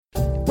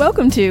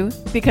Welcome to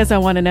Because I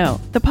Want to Know,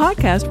 the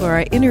podcast where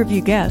I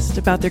interview guests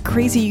about their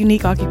crazy,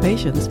 unique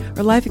occupations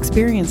or life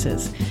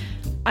experiences.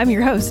 I'm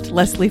your host,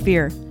 Leslie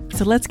Fear.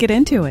 So let's get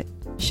into it,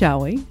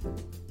 shall we?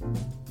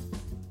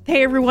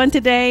 Hey everyone,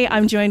 today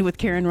I'm joined with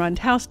Karen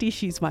Rontowski.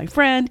 She's my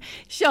friend.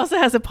 She also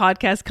has a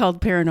podcast called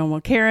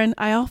Paranormal Karen.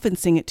 I often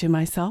sing it to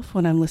myself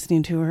when I'm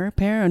listening to her.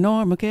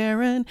 Paranormal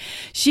Karen.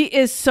 She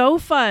is so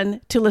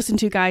fun to listen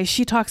to, guys.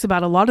 She talks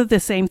about a lot of the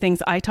same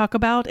things I talk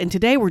about. And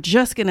today we're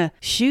just going to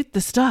shoot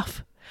the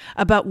stuff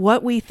about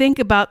what we think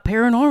about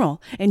paranormal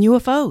and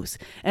UFOs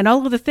and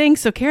all of the things.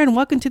 So Karen,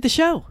 welcome to the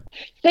show.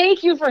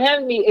 Thank you for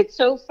having me. It's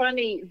so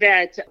funny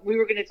that we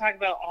were going to talk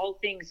about all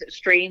things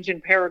strange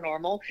and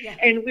paranormal. Yeah.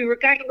 And we were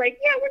kind of like,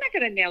 yeah, we're not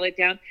going to nail it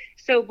down.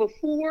 So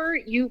before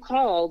you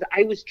called,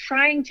 I was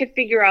trying to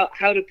figure out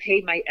how to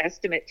pay my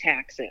estimate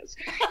taxes.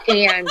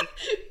 And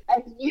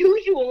as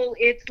usual,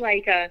 it's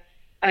like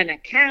an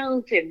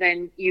account, and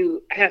then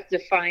you have to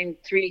find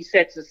 3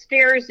 sets of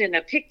stairs and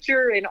a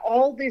picture and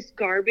all this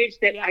garbage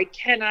that I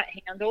cannot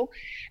handle.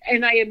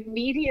 And I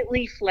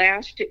immediately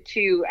flashed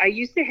to, I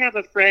used to have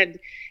a friend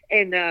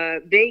in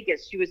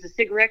Vegas. She was a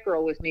cigarette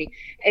girl with me,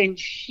 and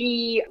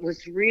she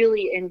was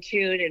really in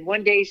tune. And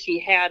one day she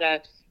had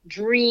a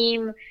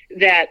dream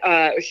that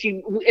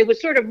it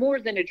was sort of more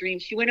than a dream.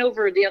 She went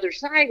over the other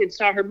side and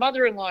saw her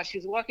mother-in-law. She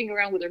was walking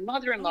around with her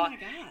mother-in-law,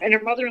 and her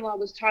mother-in-law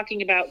was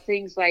talking about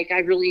things like,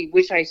 I really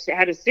wish I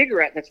had a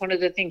cigarette. That's one of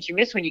the things you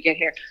miss when you get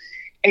here.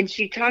 And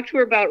she talked to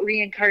her about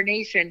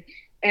reincarnation,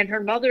 and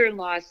her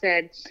mother-in-law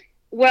said,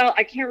 well,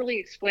 I can't really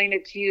explain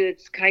it to you.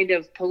 It's kind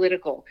of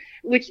political,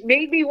 which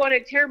made me want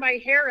to tear my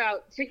hair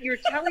out. So you're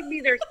telling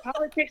me there's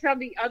politics on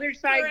the other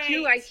side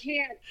too? I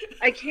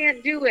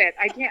can't do it.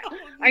 I can't. Oh, no.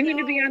 I'm going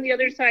to be on the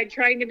other side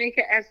trying to make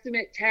an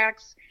estimate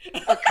tax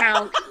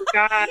account.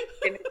 God,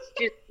 and it's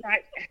just not,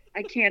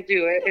 I can't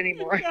do it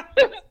anymore.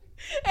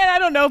 And I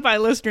don't know if my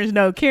listeners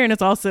know, Karen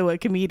is also a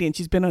comedian.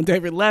 She's been on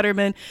David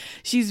Letterman.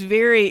 She's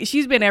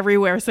been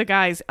everywhere. So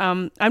guys,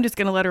 I'm just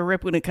going to let her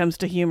rip when it comes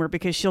to humor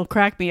because she'll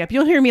crack me up.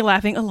 You'll hear me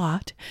laughing a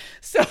lot.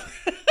 So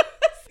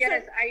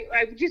yes,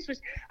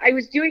 I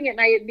was doing it,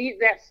 and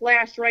that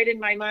flashed right in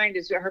my mind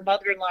as her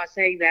mother-in-law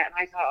saying that. And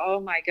I thought, oh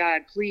my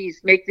God,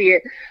 please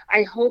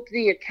I hope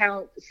the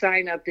account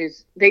sign up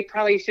they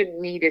probably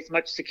shouldn't need as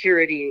much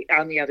security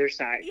on the other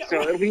side. Yeah, so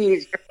right. It'll be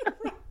easier.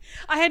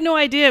 I had no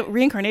idea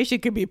reincarnation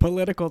could be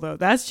political, though.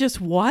 That's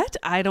just what?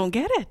 I don't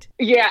get it.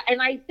 Yeah,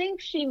 and I don't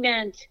think she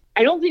meant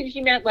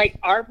like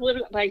our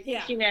political, but I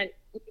think she meant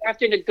you have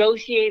to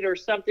negotiate or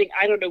something.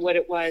 I don't know what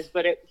it was,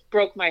 but it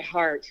broke my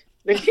heart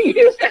that she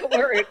used that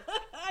word.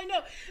 I know.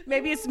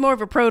 Maybe it's more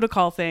of a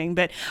protocol thing.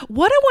 But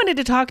what I wanted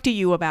to talk to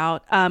you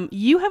about,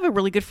 you have a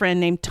really good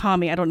friend named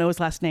Tommy. I don't know his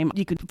last name.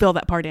 You could fill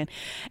that part in.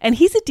 And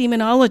he's a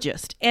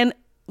demonologist. And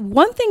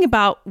one thing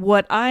about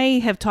what I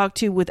have talked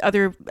to with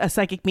other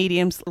psychic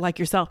mediums like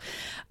yourself,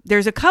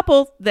 there's a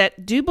couple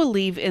that do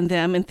believe in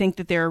them and think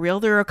that they're real.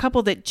 There are a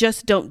couple that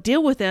just don't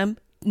deal with them,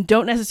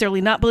 don't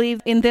necessarily not believe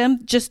in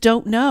them, just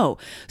don't know.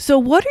 So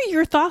what are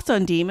your thoughts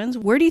on demons?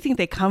 Where do you think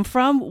they come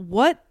from?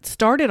 What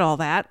started all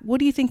that? What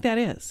do you think that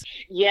is?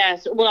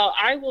 Yes. Well,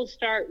 I will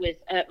start with,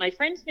 my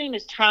friend's name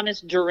is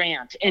Thomas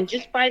Durant. And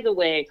just by the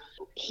way,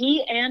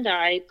 he and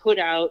I put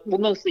out, well,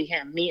 mostly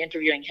him, me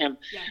interviewing him.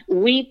 Yeah.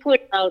 We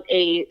put out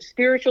a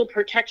spiritual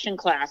protection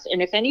class.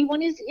 And if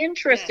anyone is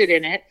interested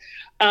in it,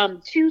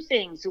 2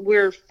 things.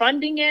 We're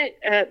funding it.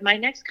 My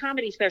next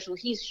comedy special,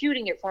 he's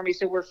shooting it for me,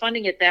 so we're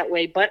funding it that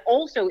way. But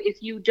also,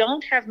 if you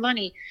don't have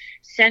money,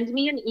 send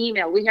me an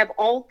email. We have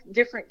all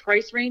different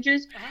price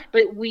ranges,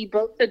 but we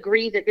both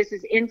agree that this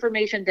is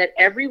information that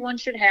everyone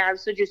should have.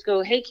 So just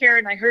go, hey,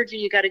 Karen, I heard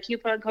you got a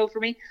coupon code for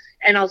me,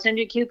 and I'll send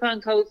you a coupon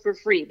code for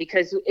free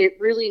because it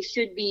really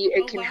should be,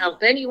 it can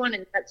help anyone,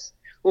 and that's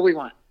what we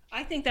want.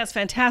 I think that's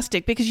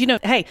fantastic because,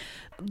 hey,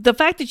 the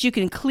fact that you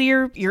can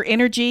clear your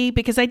energy,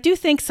 because I do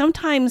think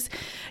sometimes,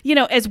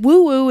 as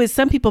woo-woo as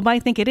some people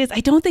might think it is,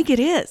 I don't think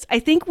it is. I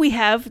think we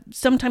have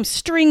sometimes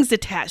strings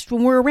attached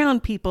when we're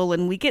around people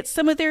and we get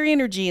some of their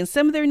energy and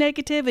some of their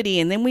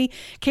negativity and then we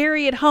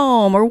carry it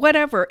home or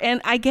whatever. And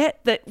I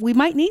get that we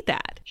might need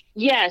that.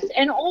 Yes.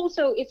 And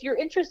also, if you're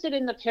interested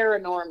in the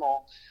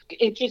paranormal,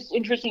 it's just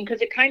interesting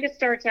because it kind of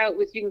starts out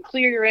with you can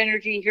clear your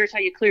energy. Here's how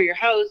you clear your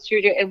house.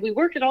 And we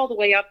worked it all the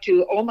way up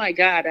to, oh my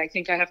God, I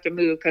think I have to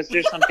move because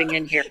there's something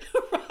in here.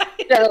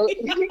 Right. So,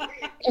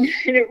 and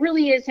it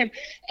really is him.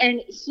 And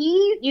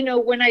he,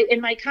 when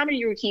in my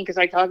comedy routine, because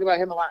I talk about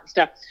him a lot and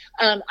stuff,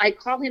 I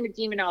call him a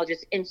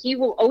demonologist, and he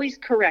will always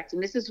correct.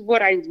 And this is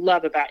what I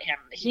love about him.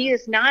 He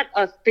is not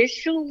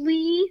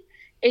officially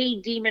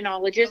a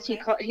demonologist.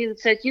 Okay. He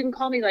said, you can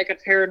call me like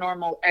a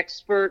paranormal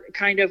expert,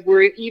 kind of.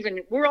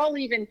 We're all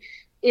even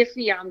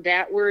iffy on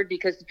that word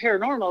because the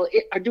paranormal,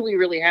 do we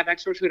really have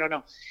experts? We don't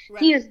know.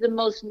 Right. He is the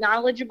most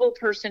knowledgeable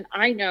person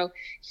I know.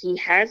 He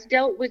has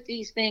dealt with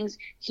these things.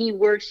 He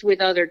works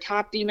with other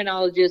top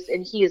demonologists,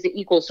 and he is an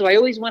equal. So I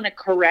always want to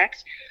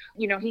correct.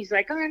 He's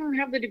like, oh, I don't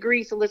have the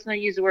degree, so let's not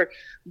use the word.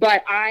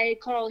 But I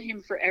call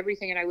him for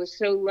everything. And I was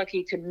so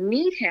lucky to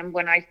meet him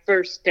when I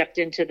first stepped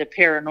into the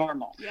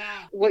paranormal.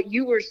 Yeah. What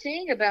you were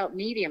saying about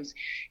mediums,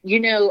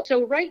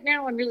 so right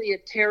now I'm really a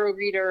tarot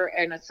reader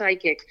and a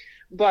psychic,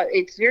 but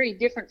it's very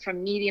different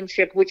from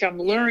mediumship, which I'm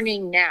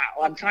learning now.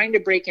 Okay. I'm trying to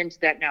break into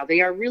that now. They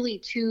are really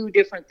two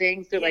different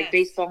things. They're like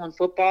baseball and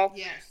football.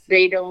 Yes.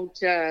 They don't,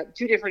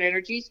 two different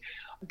energies.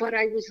 But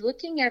I was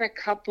looking at a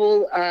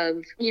couple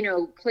of,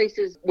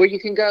 places where you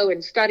can go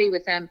and study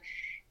with them.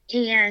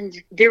 And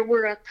there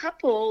were a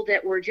couple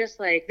that were just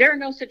like, there are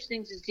no such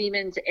things as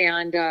demons,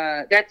 and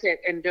that's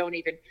it. And don't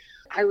even.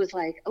 I was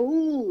like,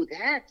 oh,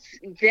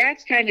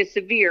 that's kind of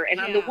severe. And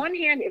on the one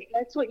hand, if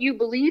that's what you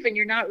believe and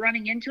you're not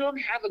running into them,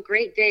 have a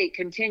great day.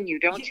 Continue.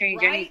 Don't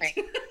change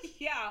anything.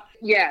 Yeah.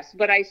 Yes.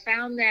 But I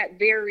found that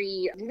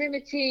very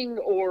limiting,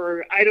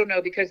 or I don't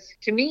know, because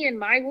to me, in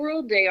my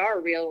world, they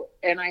are real.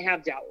 And I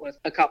have dealt with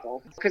a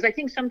couple, because I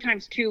think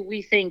sometimes too,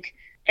 we think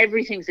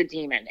everything's a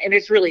demon, and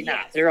it's really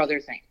not. There are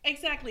other things.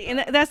 Exactly.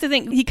 And that's the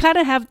thing. You kind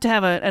of have to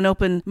have an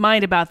open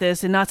mind about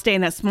this and not stay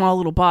in that small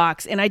little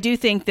box. And I do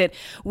think that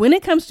when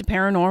it comes to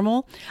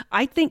paranormal,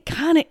 I think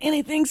kind of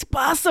anything's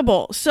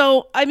possible.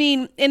 So, I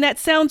mean, and that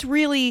sounds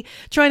really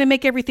trying to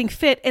make everything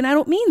fit. And I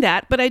don't mean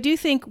that, but I do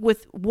think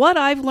with what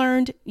I've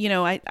learned,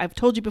 I've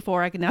told you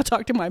before, I can now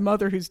talk to my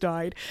mother who's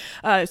died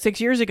 6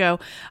 years ago.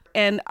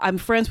 And I'm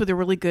friends with a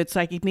really good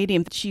psychic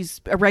medium.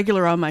 She's a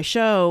regular on my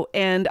show.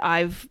 And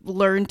I've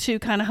learned to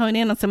kind of hone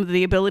in on some of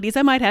the abilities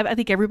I might have. I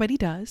think everybody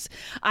does.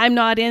 I'm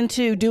not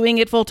into doing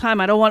it full time.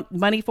 I don't want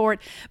money for it,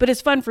 but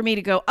it's fun for me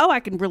to go, oh, I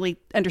can really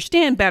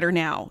understand better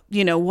now,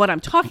 what I'm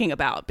talking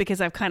about,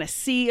 because I've kind of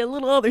see a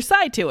little other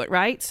side to it.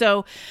 Right.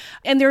 So,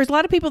 and there's a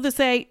lot of people that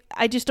say,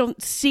 I just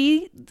don't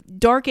see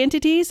dark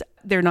entities.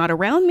 They're not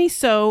around me.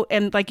 So,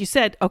 and like you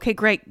said, okay,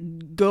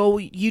 great. Go,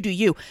 you do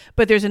you.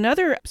 But there's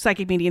another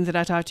psychic medium that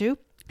I talked to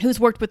who's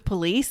worked with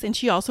police, and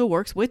she also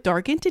works with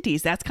dark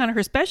entities. That's kind of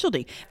her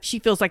specialty. She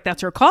feels like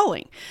that's her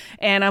calling.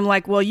 And I'm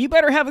like, well, you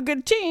better have a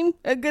good team,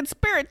 a good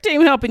spirit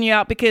team helping you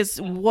out, because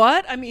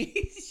what? I mean...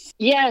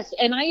 Yes,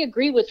 and I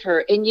agree with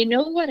her. And you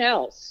know what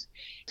else?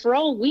 For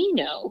all we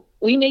know,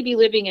 we may be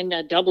living in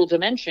a double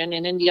dimension,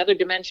 and in the other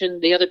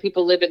dimension, the other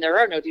people live and there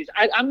are no dudes.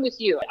 I'm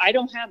with you. I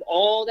don't have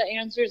all the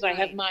answers. I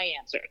have my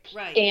answer.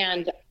 Right.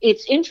 And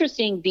it's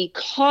interesting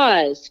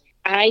because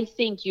I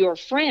think your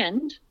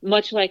friend,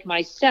 much like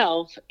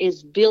myself,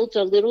 is built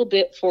a little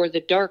bit for the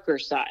darker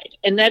side.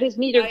 And that is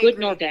neither good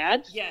nor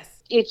bad. Yes.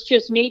 It's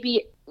just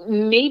maybe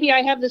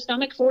I have the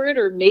stomach for it,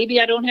 or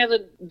maybe I don't have a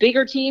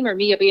bigger team, or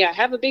maybe I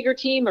have a bigger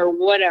team, or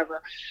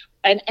whatever.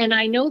 And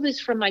I know this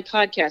from my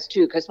podcast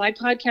too, because my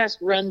podcast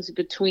runs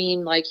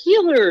between like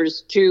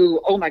healers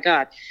to, oh my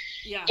God.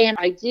 Yeah. And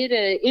I did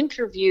an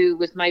interview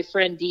with my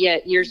friend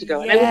Diet years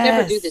ago, and I would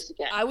never do this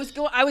again. I was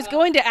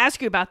going to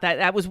ask you about that.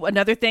 That was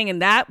another thing,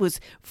 and that was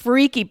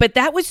freaky. But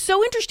that was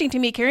so interesting to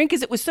me, Karen,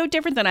 because it was so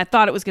different than I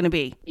thought it was going to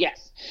be.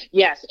 Yes.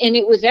 And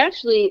it was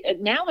actually,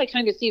 now I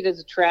kind of see it as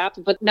a trap,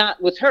 but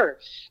not with her.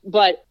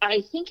 But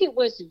I think it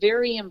was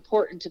very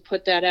important to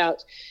put that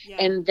out. Yeah.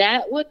 And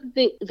that was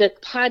the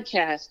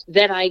podcast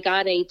that I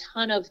got a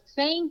ton of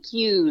thank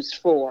yous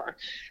for,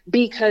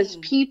 because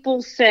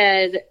people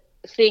said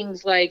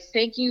things like,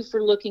 thank you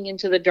for looking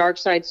into the dark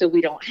side so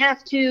we don't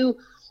have to,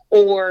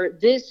 or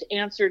this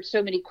answered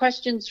so many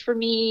questions for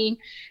me.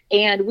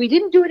 And we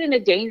didn't do it in a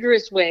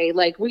dangerous way.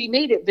 Like, we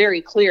made it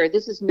very clear,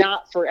 this is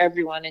not for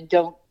everyone, and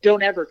don't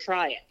ever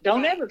try it.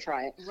 Don't ever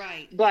try it.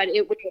 Right. But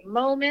it was a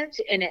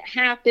moment, and it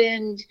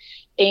happened.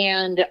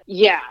 And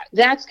yeah,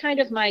 that's kind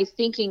of my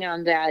thinking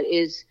on that,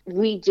 is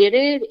we did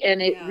it,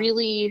 and it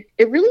really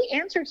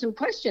answered some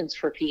questions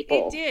for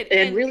people. It did.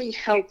 And really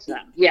helped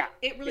them. Yeah.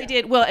 It really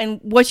did. Well, and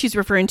what she's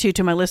referring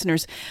to my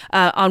listeners,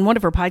 on one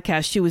of her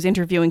podcasts, she was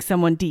interviewing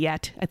someone,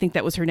 Diet, I think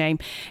that was her name,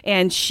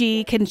 and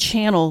she can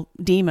channel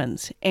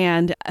demons,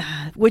 and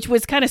which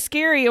was kind of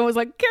scary. And was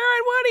like,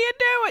 Karen, what are you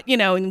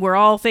doing? And we're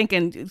all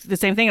thinking the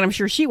same thing, and I'm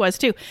sure she was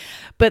too.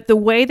 But the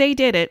way they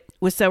did it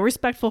was so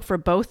respectful for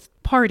both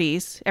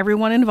parties,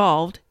 everyone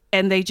involved,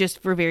 and they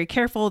just were very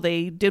careful.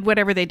 They did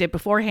whatever they did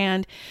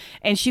beforehand,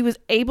 and she was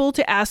able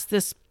to ask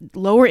this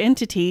lower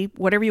entity,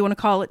 whatever you want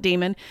to call it,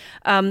 demon,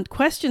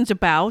 questions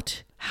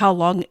about how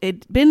long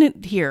it'd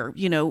been here,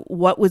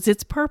 what was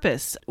its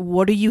purpose?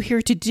 What are you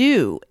here to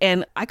do?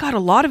 And I got a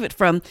lot of it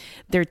from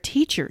their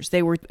teachers.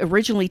 They were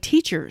originally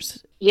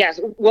teachers. Yes.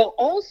 Well,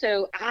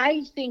 also,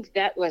 I think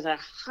that was a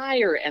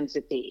higher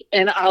entity,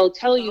 and I'll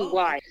tell you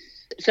why.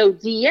 So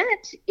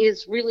Diet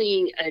is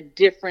really a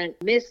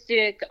different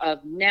mystic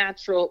of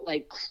natural,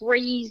 like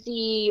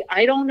crazy.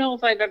 I don't know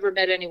if I've ever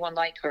met anyone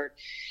like her.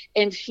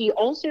 And she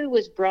also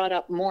was brought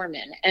up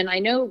Mormon. And I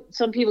know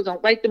some people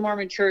don't like the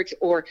Mormon church,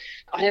 or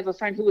I have a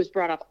friend who was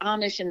brought up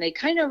Amish, and they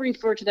kind of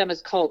refer to them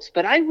as cults.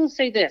 But I will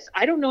say this,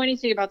 I don't know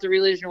anything about the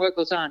religion or what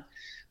goes on.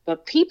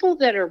 But people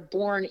that are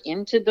born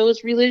into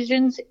those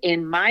religions,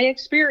 in my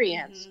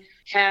experience,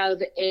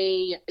 have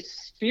a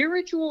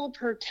spiritual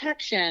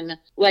protection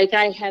like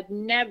I have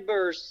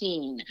never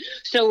seen.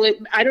 So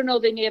I don't know,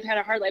 they may have had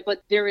a hard life,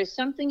 but there is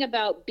something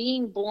about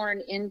being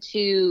born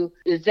into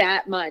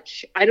that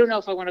much. I don't know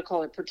if I want to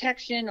call it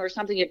protection or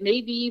something. It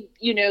may be,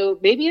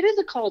 maybe it is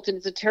a cult and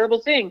it's a terrible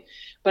thing,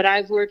 but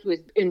I've worked with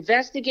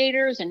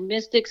investigators and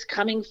mystics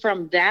coming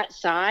from that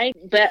side.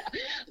 But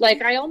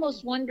like, I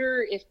almost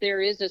wonder if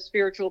there is a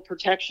spiritual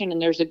protection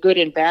and there's a good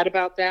and bad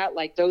about that.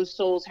 Like those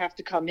souls have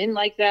to come in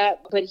like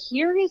that. But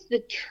here is the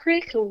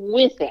trick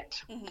with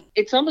it. Mm-hmm.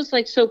 It's almost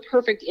like so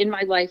perfect in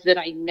my life that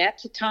I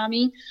met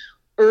Tommy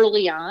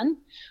early on,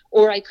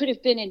 or I could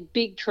have been in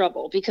big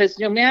trouble, because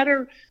no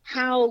matter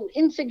how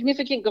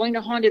insignificant going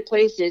to haunted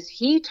places,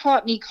 he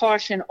taught me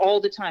caution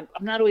all the time.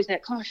 I'm not always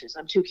that cautious.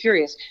 I'm too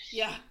curious.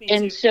 Yeah.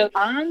 And so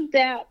on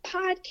that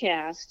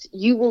podcast,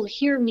 you will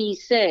hear me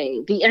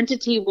say, the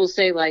entity will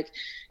say like,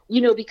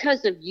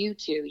 because of you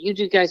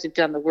two guys have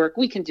done the work,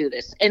 we can do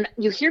this. And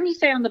you hear me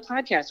say on the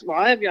podcast, well,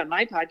 I'll have you on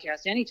my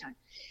podcast anytime.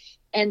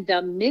 And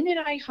the minute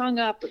I hung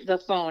up the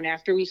phone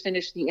after we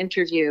finished the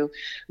interview,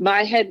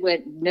 my head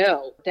went,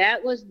 no,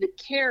 that was the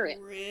carrot.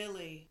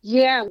 Really?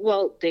 Yeah.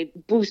 Well, they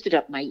boosted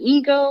up my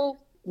ego.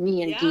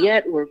 Me and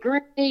Diet were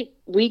great.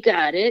 We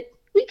got it.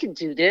 We can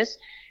do this.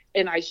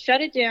 And I shut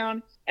it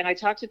down and I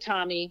talked to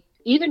Tommy.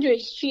 Even though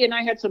she and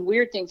I had some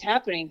weird things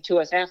happening to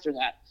us after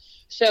that.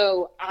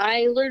 So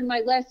I learned my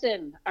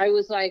lesson. I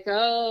was like,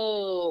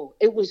 oh,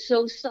 it was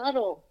so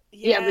subtle.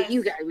 Yes. Yeah,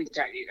 but we can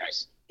talk to you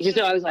guys.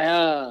 So I was like,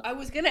 oh. I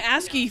was going to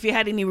ask you if you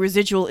had any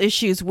residual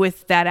issues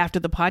with that after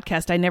the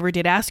podcast. I never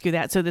did ask you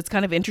that. So that's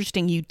kind of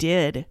interesting. You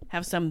did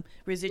have some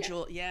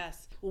residual.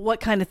 Yes. What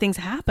kind of things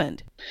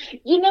happened?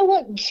 You know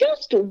what?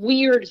 Just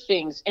weird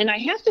things. And I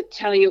have to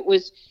tell you, it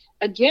was,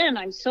 again,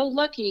 I'm so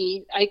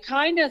lucky. I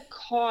kind of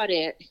caught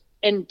it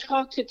and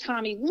talked to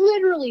Tommy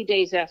literally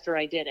days after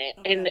I did it.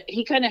 Okay. And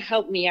he kind of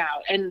helped me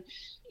out. And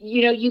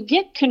you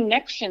get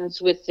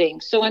connections with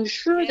things. So I'm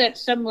sure that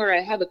somewhere I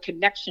have a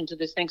connection to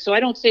this thing. So I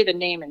don't say the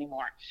name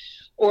anymore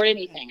or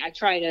anything. Okay. I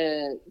try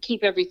to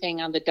keep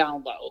everything on the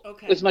down low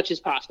as much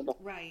as possible.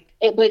 Right.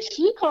 But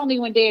she called me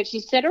one day and she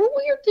said, are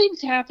weird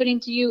things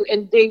happening to you?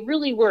 And they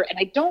really were. And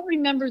I don't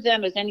remember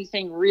them as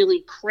anything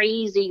really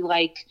crazy,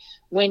 like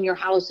when your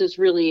house is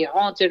really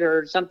haunted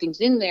or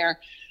something's in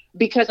there,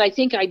 because I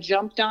think I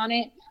jumped on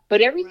it.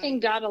 But everything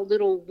got a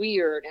little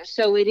weird.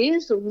 So it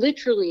is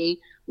literally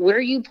where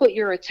you put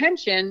your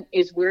attention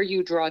is where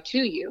you draw to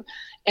you.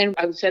 And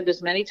I've said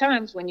this many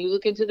times, when you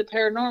look into the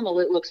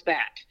paranormal, it looks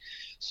back.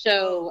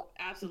 So,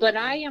 but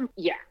I am,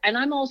 and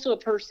I'm also a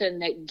person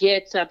that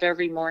gets up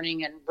every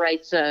morning and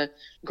writes a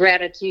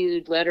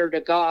gratitude letter to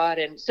God.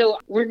 And so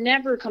we're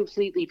never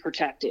completely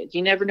protected.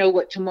 You never know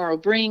what tomorrow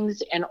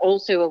brings. And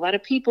also a lot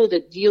of people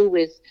that deal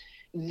with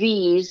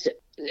these,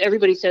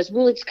 everybody says,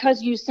 well, it's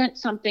because you sent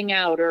something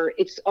out, or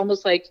it's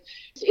almost like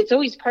it's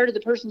always part of the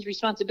person's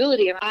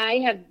responsibility. And I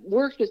have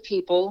worked with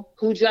people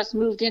who just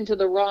moved into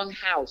the wrong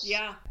house.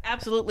 Yeah,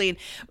 absolutely.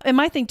 And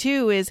my thing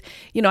too is,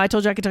 I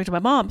told you I could talk to my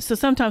mom. So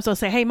sometimes I'll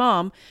say, hey,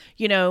 Mom,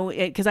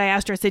 because I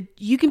asked her, I said,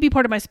 you can be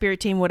part of my spirit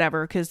team,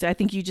 whatever, because I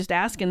think you just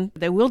ask and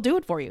they will do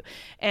it for you.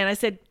 And I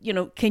said,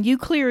 can you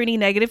clear any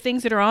negative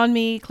things that are on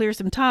me, clear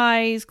some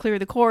ties, clear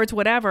the cords,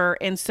 whatever.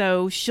 And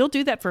so she'll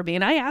do that for me.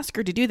 And I ask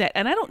her to do that.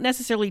 And I don't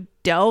necessarily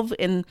delve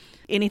in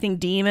anything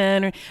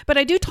demon, but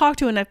I do talk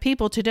to enough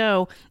people to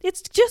know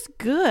it's just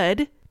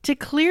good to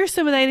clear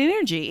some of that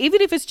energy,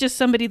 even if it's just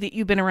somebody that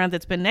you've been around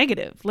that's been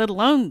negative, let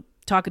alone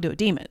talking to a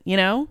demon,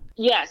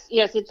 Yes,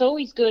 it's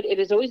always good. It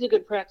is always a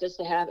good practice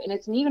to have. And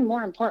it's an even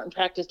more important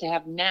practice to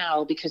have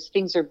now, because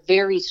things are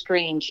very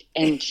strange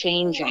and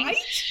changing. Right?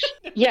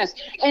 Yes.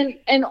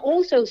 And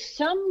also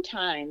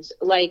sometimes,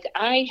 like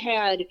I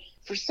had,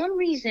 for some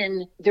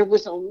reason, there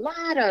was a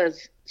lot of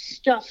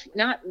stuff,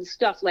 not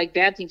stuff like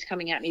bad things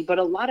coming at me, but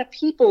a lot of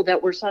people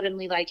that were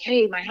suddenly like,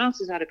 hey, my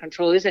house is out of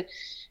control.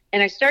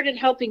 And I started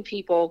helping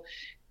people.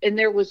 And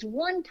there was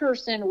one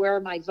person where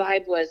my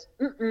vibe was,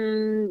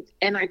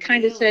 and I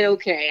kind of said,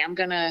 okay, I'm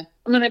gonna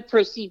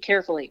proceed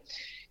carefully.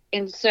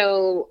 And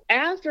so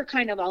after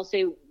kind of, I'll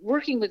say,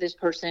 working with this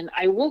person,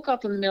 I woke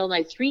up in the middle of the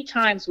night 3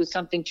 times with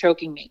something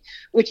choking me,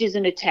 which is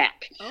an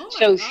attack.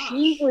 So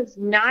she was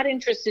not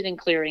interested in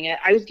clearing it.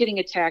 I was getting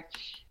attacked.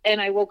 And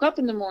I woke up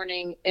in the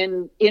morning,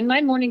 and in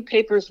my morning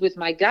papers with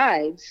my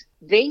guides,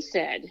 they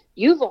said,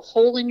 you have a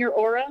hole in your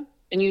aura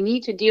and you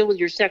need to deal with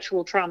your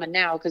sexual trauma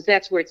now, because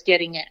that's where it's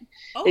getting in.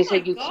 They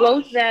said, you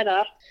close that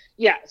up.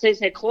 Yeah. So they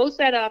said, close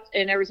that up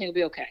and everything will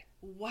be okay.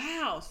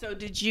 Wow. So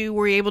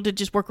were you able to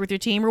just work with your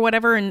team or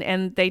whatever,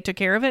 and they took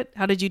care of it?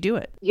 How did you do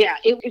it? Yeah,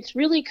 it's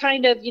really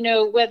kind of,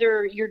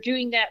 whether you're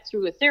doing that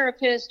through a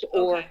therapist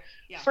or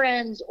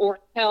friends or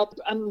help.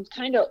 I'm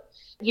kind of,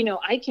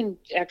 I can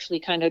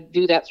actually kind of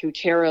do that through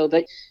tarot,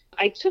 but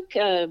I took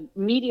a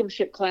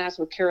mediumship class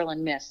with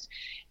Carolyn Miss,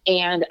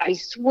 and I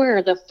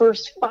swear the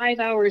first 5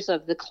 hours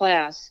of the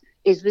class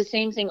is the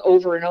same thing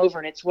over and over.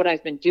 And it's what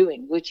I've been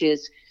doing, which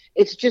is,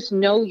 it's just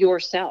know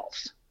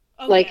yourself.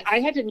 Like I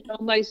had to know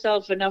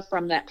myself enough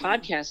from that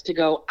podcast to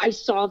go, I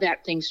saw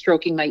that thing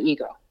stroking my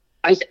ego.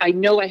 I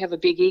know I have a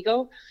big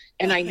ego,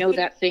 and I know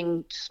that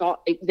thing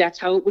that's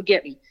how it would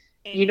get me.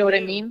 And you know what I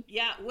mean?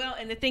 Yeah. Well,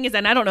 and the thing is,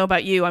 and I don't know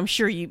about you, I'm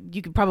sure you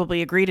could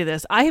probably agree to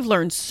this. I have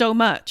learned so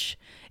much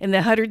in the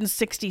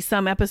 160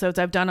 some episodes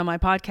I've done on my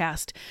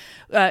podcast,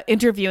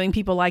 interviewing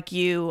people like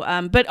you,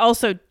 but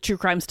also true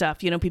crime stuff,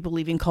 people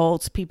leaving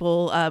cults,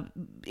 people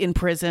in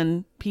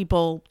prison,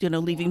 people,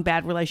 leaving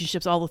bad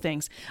relationships, all the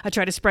things. I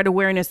try to spread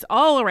awareness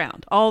all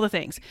around, all the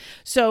things.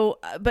 So,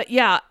 but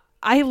yeah,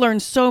 I have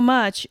learned so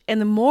much,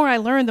 and the more I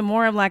learn, the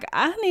more I'm like,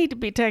 I need to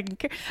be taken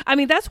care. I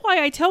mean, that's why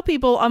I tell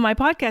people on my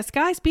podcast,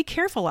 guys, be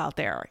careful out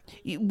there.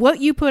 What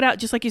you put out,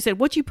 just like you said,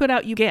 what you put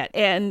out, you get.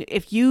 And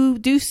if you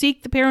do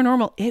seek the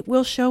paranormal, it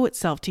will show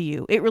itself to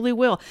you. It really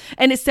will.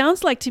 And it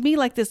sounds like to me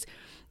like this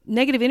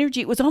negative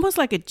energy, it was almost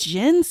like a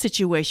Jen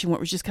situation where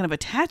it was just kind of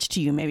attached to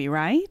you, maybe,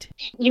 right?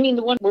 You mean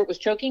the one where it was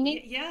choking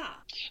me? Yeah.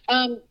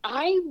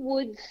 I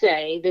would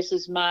say, this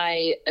is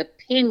my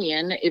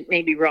opinion, it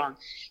may be wrong.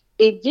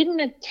 It didn't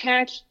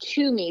attach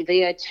to me.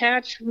 The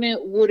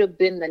attachment would have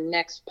been the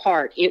next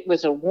part. It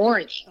was a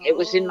warning. Oh. It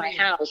was in my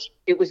house.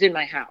 It was in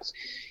my house.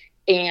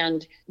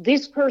 And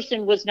this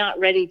person was not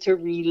ready to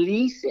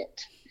release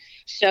it.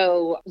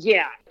 So,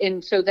 yeah.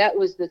 And so that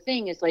was the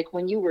thing, is like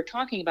when you were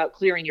talking about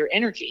clearing your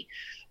energy,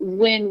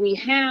 when we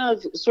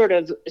have sort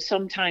of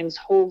sometimes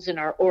holes in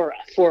our aura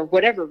for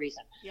whatever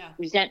reason,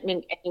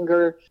 resentment,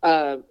 anger,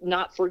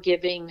 not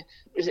forgiving,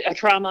 a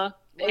trauma,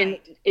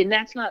 right. And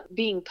that's not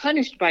being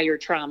punished by your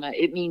trauma.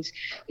 It means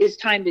it's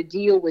time to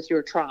deal with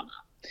your trauma.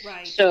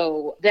 Right.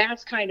 So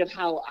that's kind of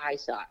how I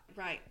saw it.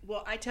 Right.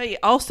 Well, I tell you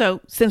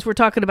also, since we're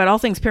talking about all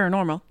things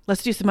paranormal,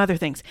 let's do some other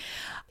things.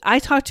 I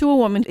talked to a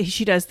woman.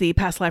 She does the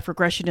past life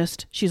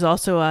regressionist. She's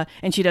also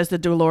and she does the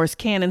Dolores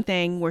Cannon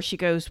thing where she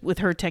goes with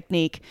her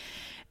technique.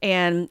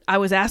 And I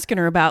was asking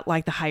her about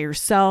like the higher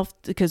self,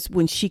 because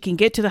when she can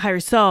get to the higher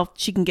self,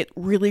 she can get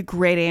really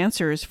great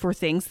answers for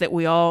things that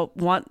we all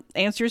want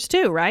answers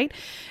to, right?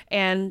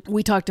 And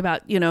we talked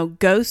about,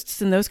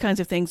 ghosts and those kinds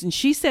of things. And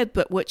she said,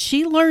 but what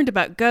she learned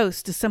about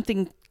ghosts is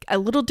something a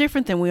little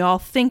different than we all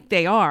think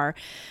they are.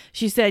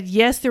 She said,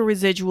 yes, they're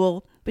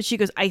residual. But she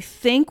goes, I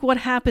think what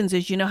happens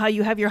is, how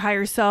you have your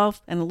higher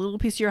self and a little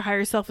piece of your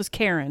higher self is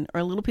Karen, or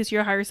a little piece of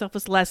your higher self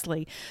is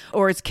Leslie,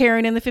 or it's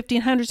Karen in the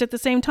 1500s at the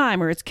same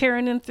time, or it's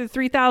Karen in the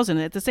 3000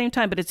 at the same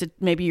time, but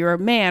maybe you're a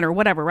man or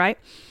whatever, right?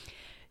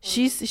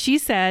 She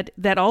said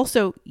that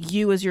also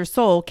you as your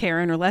soul,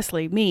 Karen or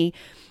Leslie, me,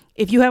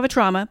 if you have a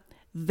trauma,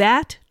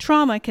 that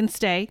trauma can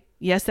stay.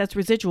 Yes, that's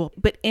residual,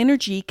 but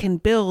energy can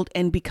build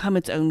and become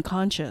its own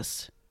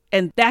conscious.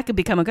 And that could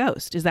become a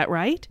ghost. Is that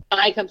right?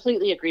 I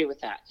completely agree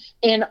with that.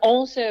 And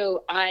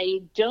also,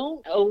 I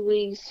don't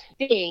always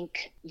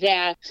think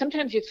that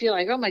sometimes you feel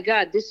like, oh my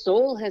God, this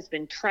soul has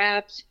been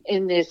trapped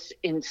in this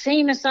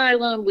insane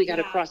asylum. We got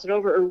to cross it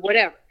over or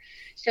whatever.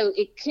 So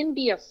it can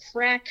be a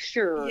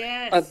fracture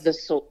of the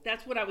soul.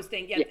 That's what I was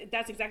thinking. Yeah,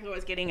 that's exactly what I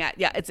was getting at.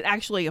 Yeah, it's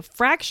actually a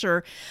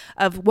fracture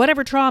of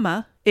whatever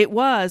trauma it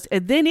was.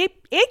 And then it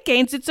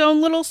gains its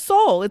own little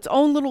soul, its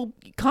own little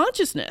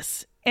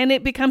consciousness. And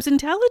it becomes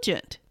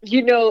intelligent.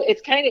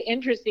 It's kind of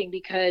interesting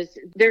because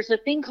there's a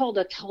thing called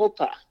a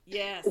tulpa.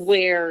 Yes.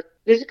 Where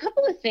there's a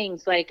couple of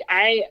things. Like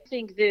I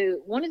think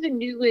one of the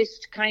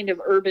newest kind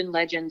of urban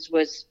legends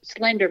was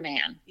Slender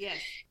Man. Yes.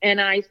 And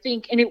I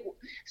think,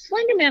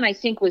 Slender Man, I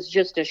think, was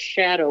just a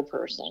shadow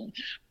person.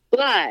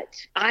 But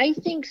I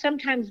think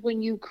sometimes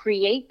when you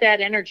create that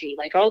energy,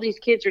 like all these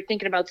kids are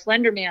thinking about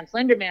Slender Man,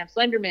 Slender Man,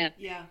 Slender Man.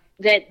 Yeah.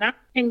 That not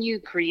can you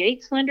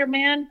create Slender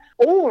Man,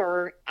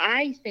 or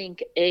I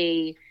think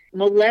a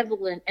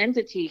malevolent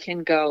entity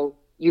can go,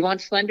 you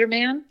want Slender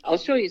Man? I'll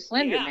show you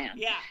Slender Man.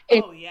 Yeah.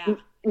 And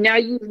now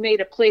you've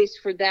made a place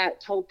for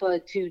that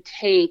tulpa to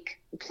take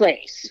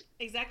place.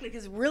 Exactly,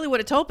 because really what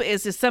a tulpa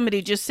is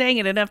somebody just saying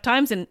it enough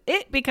times and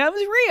it becomes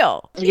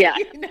real. Yeah.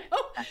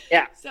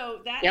 Yeah.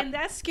 So and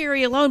that's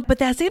scary alone, but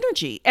that's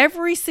energy.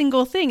 Every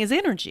single thing is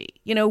energy.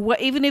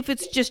 Even if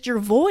it's just your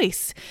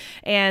voice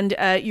and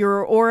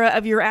your aura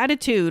of your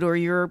attitude or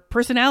your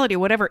personality or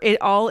whatever, it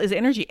all is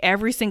energy.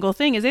 Every single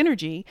thing is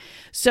energy.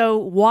 So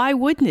why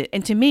wouldn't it?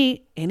 And to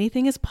me,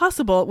 anything is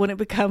possible when it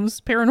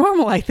becomes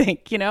paranormal, I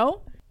think,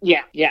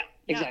 Yeah.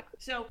 Exactly.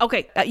 So,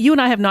 okay, you and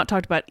I have not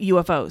talked about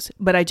UFOs,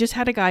 but I just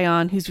had a guy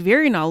on who's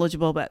very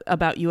knowledgeable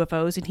about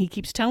UFOs, and he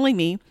keeps telling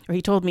me, or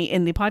he told me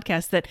in the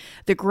podcast, that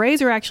the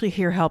Greys are actually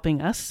here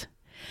helping us.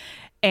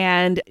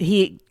 And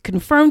he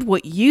confirmed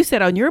what you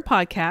said on your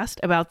podcast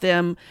about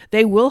them.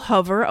 They will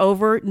hover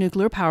over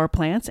nuclear power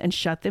plants and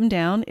shut them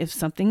down if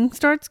something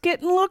starts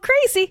getting a little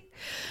crazy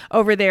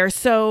over there.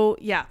 So,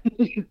 yeah.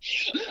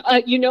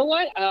 You know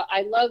what?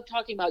 I love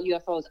talking about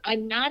UFOs.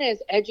 I'm not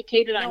as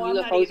educated on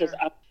UFOs as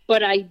up.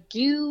 But I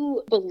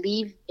do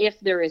believe if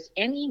there is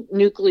any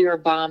nuclear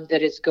bomb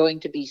that is going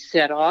to be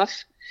set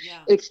off,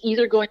 it's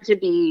either going to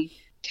be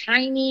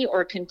tiny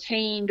or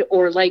contained,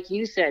 or like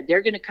you said,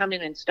 they're going to come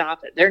in and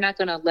stop it. They're not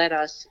going to let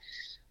us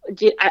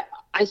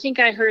I think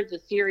I heard the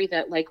theory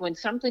that like when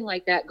something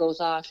like that goes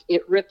off,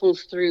 it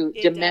ripples through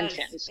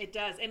dimensions. It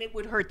does. And it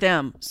would hurt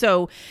them.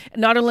 So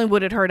not only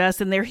would it hurt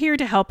us, and they're here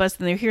to help us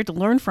and they're here to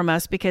learn from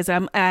us, because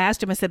I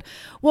asked him, I said,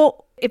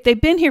 well, if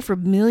they've been here for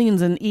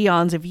millions and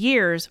eons of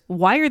years,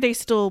 why are they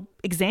still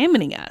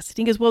examining us? And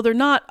he goes, well, they're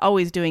not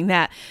always doing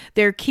that.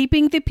 They're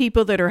keeping the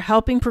people that are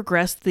helping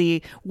progress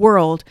the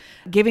world,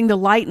 giving the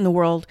light in the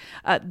world.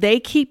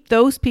 They keep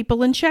those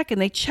people in check, and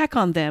they check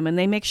on them, and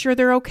they make sure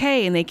they're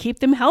okay, and they keep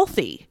them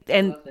healthy.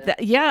 And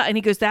and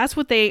he goes, that's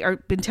what they are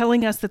been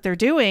telling us that they're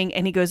doing.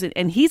 And he goes,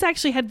 and he's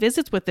actually had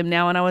visits with them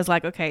now. And I was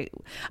like, okay,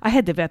 I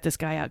had to vet this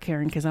guy out,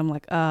 Karen, because I'm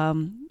like,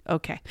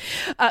 okay.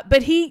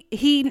 But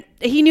he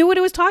knew what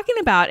he was talking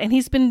about, and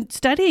he's been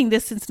studying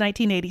this since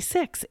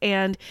 1986.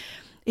 And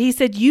he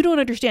said, you don't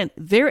understand.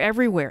 They're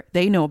everywhere.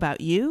 They know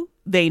about you.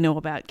 They know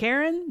about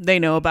Karen. They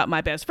know about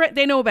my best friend.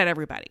 They know about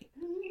everybody.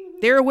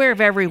 They're aware of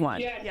everyone.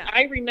 Yeah.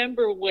 I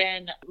remember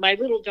when my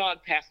little dog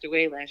passed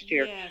away last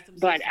year. Yes,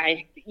 but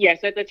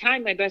at the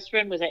time, my best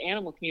friend was an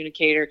animal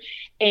communicator,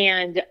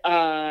 and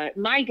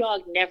my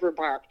dog never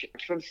barked.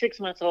 From 6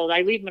 months old,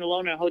 I leave him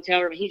alone in a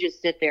hotel room. He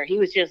just sit there. He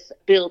was just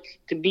built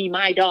to be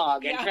my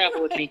dog and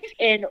travel with me.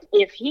 And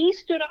if he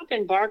stood up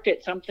and barked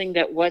at something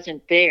that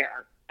wasn't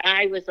there,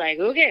 I was like,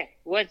 okay,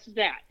 what's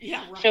that?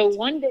 Yeah, right. So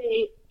one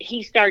day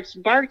he starts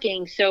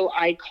barking. So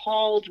I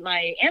called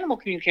my animal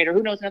communicator,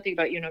 who knows nothing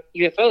about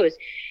UFOs.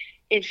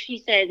 And she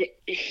said,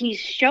 he's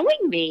showing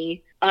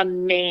me a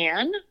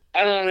man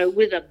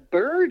with a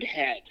bird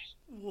head.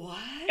 What?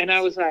 And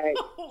I was like,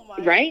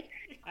 right?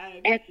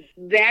 And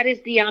that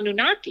is the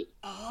Anunnaki.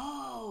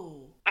 Oh.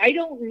 I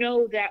don't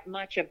know that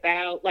much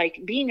about,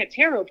 like, being a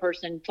tarot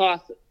person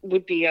thought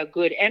would be a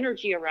good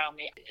energy around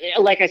me.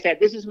 Like I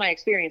said, this is my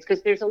experience,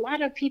 because there's a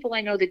lot of people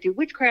I know that do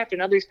witchcraft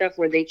and other stuff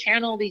where they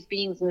channel these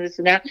beings and this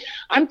and that.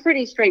 I'm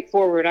pretty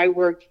straightforward. I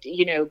worked,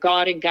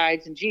 God and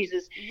guides and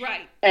Jesus.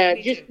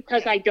 Right. Just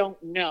because I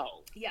don't know.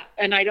 Yeah.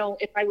 And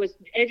if I was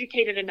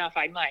educated enough,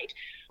 I might.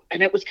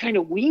 And it was kind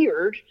of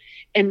weird.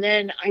 And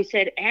then I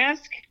said,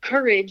 ask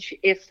Courage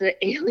if the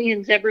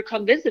aliens ever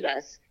come visit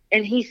us.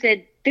 And he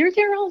said, they're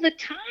there all the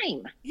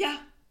time. Yeah.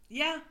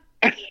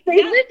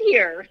 They live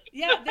here.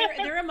 Yeah,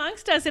 they're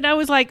amongst us. And I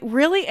was like,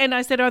 really? And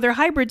I said, are there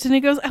hybrids? And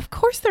he goes, of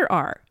course there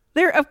are.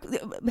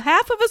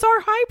 Half of us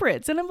are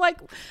hybrids. And I'm like,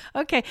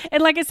 okay.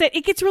 And like I said,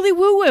 it gets really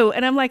woo-woo.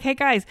 And I'm like, hey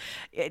guys,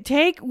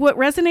 take what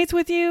resonates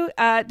with you.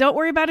 Don't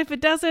worry about if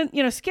it doesn't,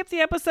 skip the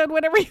episode,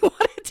 whatever you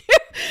want to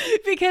do,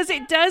 because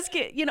it does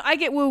get, I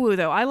get woo-woo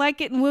though. I like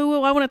getting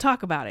woo-woo. I want to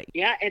talk about it.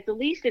 Yeah. At the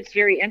least it's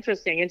very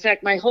interesting. In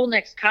fact, my whole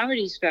next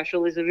comedy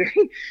special is a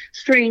very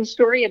strange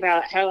story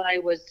about how I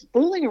was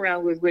fooling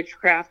around with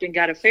witchcraft and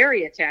got a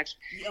fairy attached.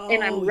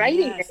 And I'm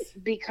writing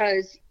it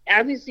because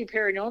obviously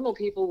paranormal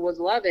people would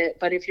love it,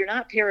 but if you're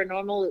not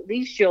paranormal, at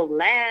least you'll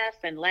laugh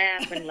and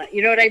laugh and laugh.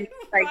 You know what I mean?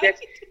 Like right.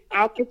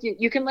 I'll get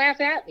you can laugh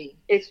at me.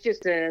 It's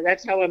just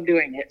that's how I'm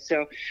doing it.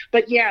 So,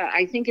 but yeah,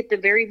 I think at the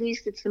very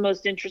least it's the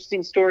most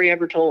interesting story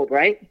ever told,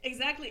 right?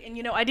 Exactly.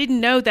 And I didn't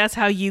know that's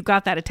how you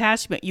got that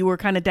attachment. You were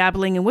kind of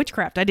dabbling in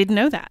witchcraft. I didn't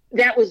know that.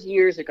 That was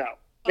years ago.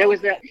 That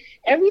was that.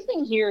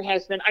 Everything here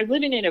has been, I'm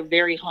living in a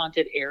very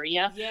haunted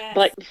area, yes.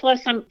 But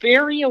plus I'm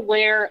very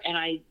aware and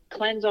I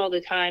cleanse all the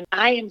time.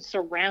 I am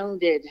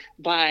surrounded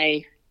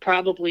by,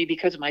 probably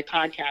because of my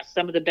podcast,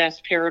 some of the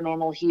best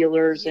paranormal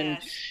healers and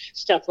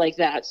stuff like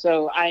that.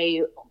 So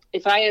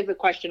if I have a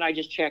question, I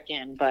just check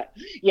in. But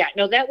yeah,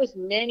 no, that was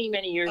many,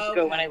 many years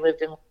ago when I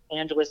lived in Los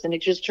Angeles, and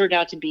it just turned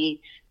out to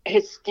be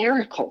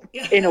hysterical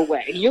in a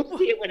way. You'll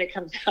see it when it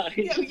comes out.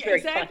 It's just very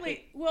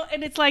funny. Well,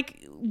 and it's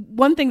like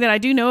one thing that I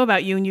do know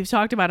about you, and you've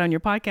talked about on your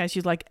podcast,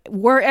 you're like,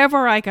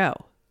 wherever I go,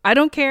 I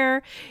don't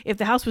care if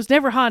the house was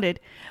never haunted.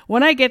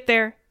 When I get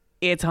there,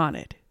 it's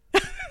haunted.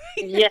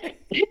 Yeah.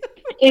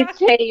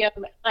 It's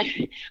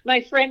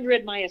my friend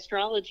read my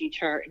astrology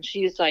chart and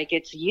she's like,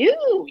 it's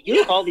you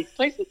have all these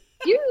places,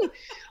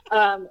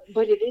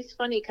 but it is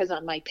funny because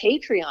on my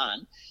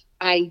Patreon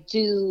I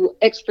do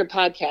extra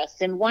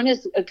podcasts, and one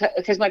is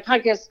because my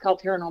podcast is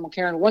called Paranormal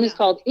Karen. One is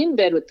called In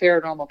Bed with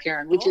Paranormal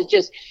Karen, which is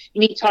just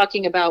me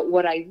talking about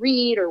what I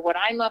read or what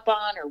I'm up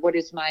on or what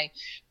is my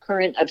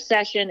current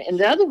obsession. And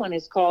the other one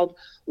is called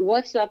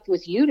What's Up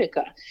with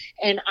Utica.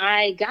 And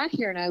I got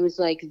here and I was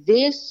like,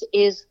 this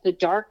is the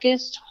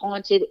darkest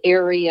haunted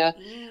area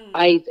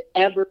I've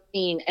ever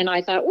seen. And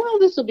I thought, well,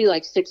 this will be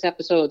like 6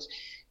 episodes.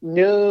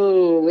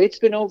 No, it's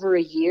been over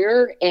a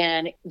year,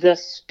 and the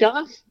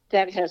stuff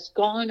that has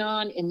gone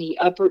on in the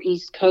Upper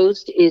East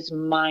Coast is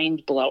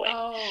mind-blowing.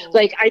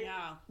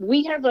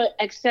 We have an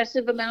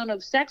excessive amount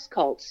of sex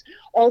cults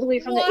all the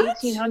way from the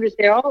 1800s.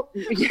 They're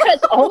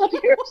all up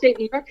here upstate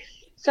New York.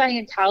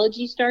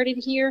 Scientology started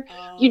here.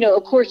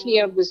 Of course, we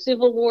have the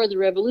Civil War, the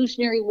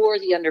Revolutionary War,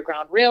 the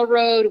Underground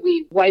Railroad.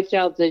 We wiped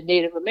out the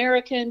Native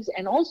Americans,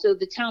 and also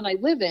the town I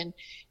live in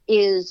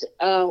was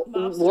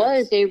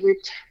a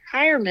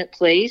retirement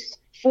place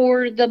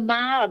for the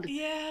mob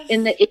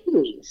in the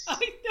 80s. I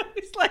know.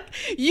 It's like,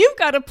 you've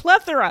got a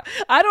plethora.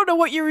 I don't know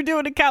what you were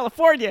doing in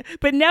California,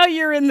 but now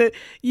you're in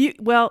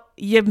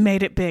you've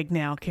made it big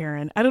now,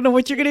 Karen. I don't know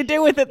what you're going to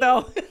do with it,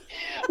 though.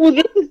 Well,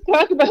 this is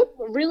talk about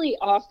a really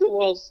off the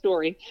wall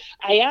story.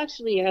 I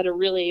actually had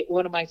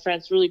one of my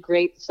friends, really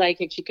great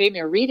psychic. She gave me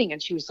a reading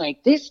and she was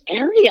like, this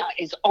area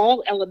is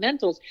all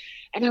elementals.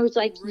 And I was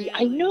like, really?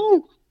 I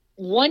know.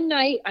 One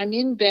night I'm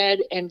in bed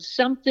and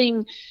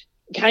something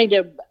kind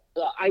of,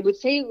 I would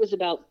say it was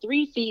about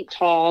 3 feet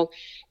tall.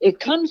 It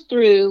comes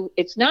through.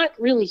 It's not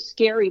really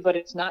scary, but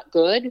it's not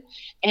good.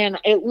 And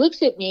it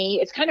looks at me.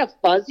 It's kind of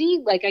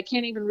fuzzy. Like I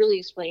can't even really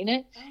explain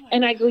it.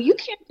 And I go, you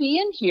can't be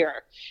in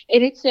here.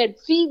 And it said,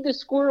 feed the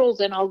squirrels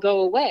and I'll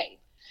go away.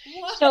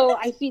 What? So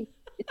I feed.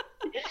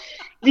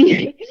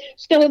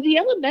 So the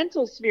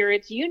elemental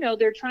spirits,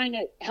 they're trying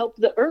to help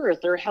the earth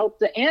or help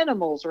the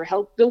animals or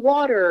help the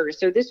water.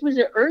 So this was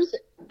an earth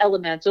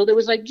elemental that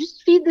was like,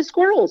 just feed the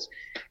squirrels.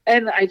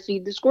 And I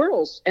feed the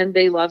squirrels and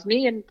they love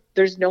me and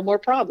there's no more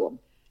problem.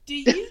 Do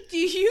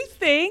you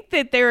think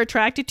that they're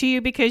attracted to you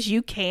because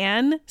you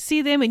can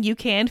see them and you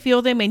can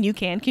feel them and you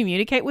can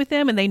communicate with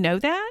them and they know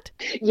that?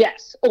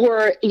 Yes.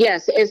 Or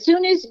yes. As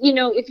soon as,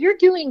 if you're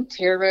doing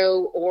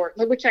tarot or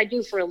which I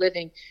do for a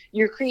living,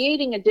 you're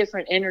creating a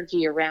different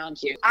energy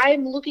around you.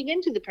 I'm looking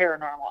into the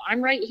paranormal.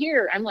 I'm right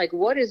here. I'm like,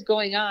 what is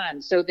going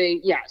on? So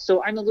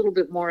so I'm a little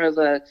bit more of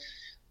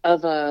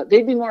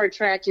they'd be more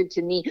attracted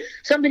to me.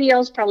 Somebody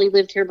else probably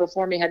lived here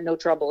before me, had no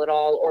trouble at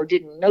all, or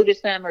didn't notice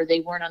them, or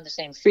they weren't on the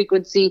same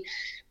frequency.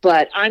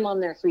 But I'm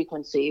on their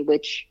frequency,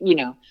 which,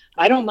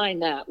 I don't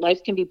mind that.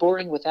 Life can be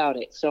boring without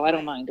it, so I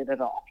don't mind it at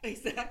all.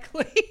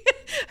 Exactly.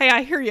 Hey,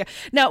 I hear you.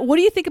 Now, what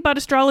do you think about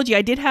astrology?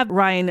 I did have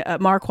Ryan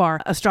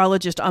Marquardt,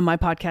 astrologist, on my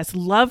podcast.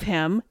 Love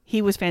him.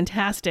 He was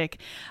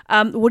fantastic.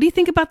 What do you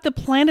think about the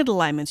planet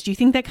alignments? Do you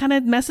think that kind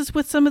of messes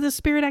with some of the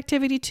spirit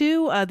activity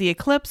too? The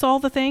eclipse, all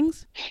the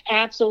things?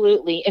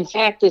 Absolutely. In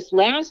fact, this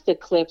last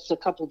eclipse a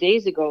couple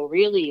days ago,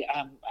 really,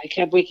 I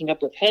kept waking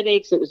up with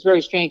headaches. It was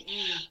very strange.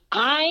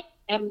 I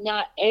am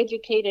not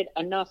educated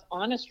enough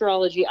on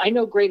astrology. I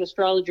know great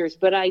astrologers,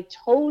 but I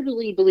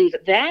totally believe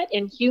that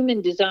and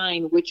human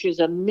design, which is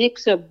a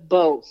mix of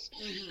both.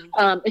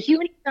 Mm-hmm.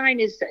 Human design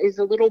is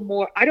a little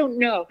more, I don't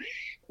know.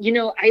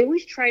 I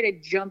always try to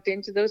jump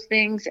into those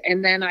things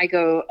and then I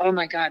go, oh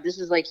my God, this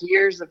is like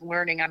years of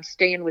learning. I'm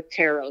staying with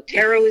tarot.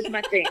 Tarot is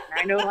my thing.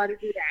 I know how to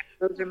do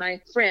that. Those are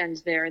my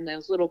friends there in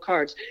those little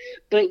cards.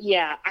 But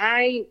yeah,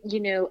 I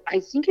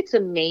think it's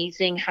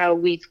amazing how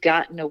we've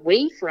gotten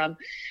away from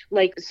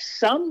like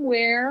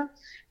somewhere.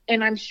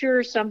 And I'm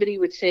sure somebody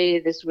would say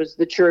this was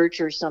the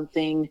church or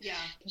something.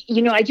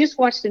 Yeah. I just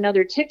watched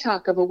another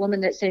TikTok of a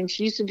woman that's saying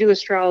she used to do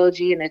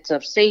astrology and it's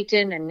of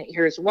Satan and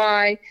here's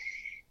why.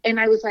 And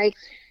I was like,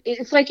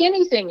 it's like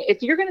anything.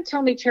 If you're going to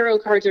tell me tarot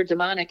cards are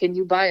demonic and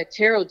you buy a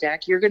tarot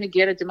deck, you're going to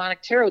get a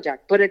demonic tarot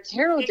deck. But a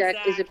tarot deck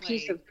is a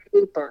piece of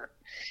paper.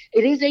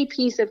 It is a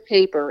piece of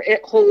paper.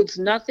 It holds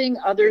nothing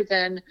other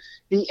than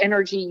the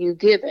energy you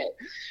give it.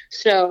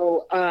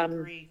 So, I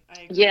agree.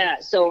 Yeah.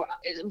 So,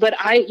 but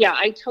I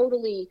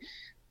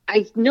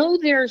know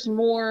there's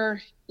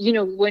more,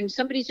 when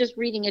somebody's just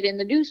reading it in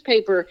the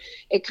newspaper,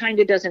 it kind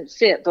of doesn't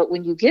fit. But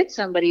when you get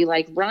somebody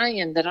like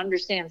Ryan that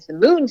understands the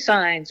moon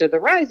signs or the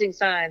rising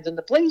signs and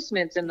the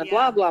placements and the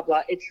blah, blah,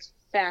 blah, it's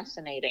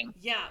fascinating.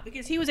 Yeah,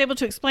 because he was able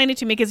to explain it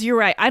to me because you're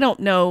right. I don't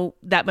know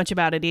that much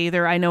about it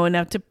either. I know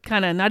enough to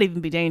kind of not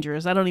even be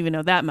dangerous. I don't even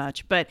know that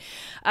much. But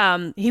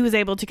he was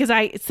able to,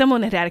 because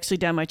someone had actually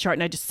done my chart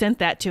and I just sent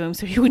that to him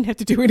so he wouldn't have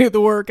to do any of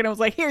the work. And I was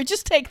like, here,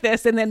 just take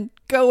this and then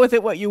go with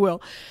it what you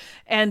will.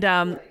 And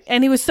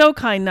he was so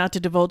kind not to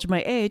divulge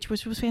my age,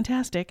 which was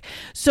fantastic.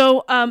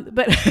 So,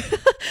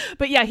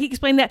 but yeah, he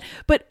explained that.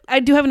 But I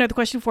do have another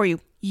question for you.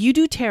 You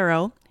do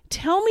tarot.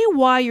 Tell me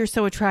why you're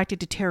so attracted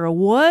to tarot.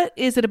 What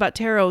is it about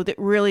tarot that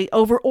really,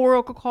 over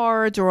oracle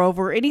cards or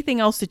over anything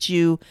else that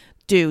you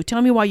do?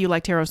 Tell me why you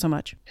like tarot so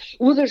much.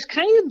 Well, there's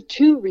kind of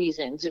two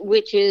reasons,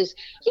 which is,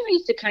 I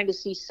used to kind of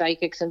see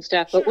psychics and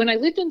stuff. But when I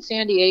lived in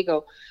San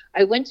Diego,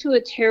 I went to a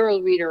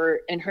tarot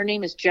reader and her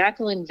name is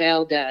Jacqueline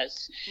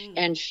Valdez.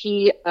 And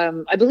she,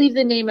 I believe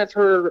the name of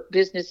her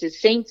business is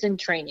Saints in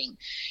Training.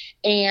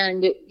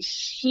 And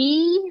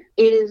she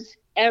is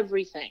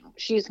everything.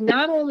 She's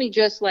not only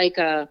just like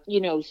a,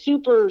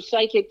 super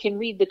psychic, can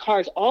read the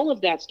cards, all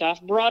of that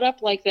stuff, brought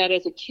up like that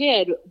as a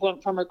kid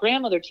from her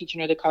grandmother teaching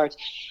her the cards.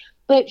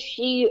 But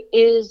she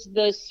is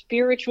the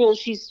spiritual,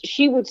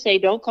 she would say,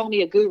 don't call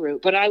me a guru,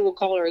 but I will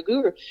call her a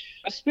guru.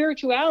 A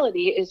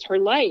spirituality is her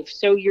life.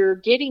 So you're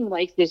getting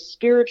like this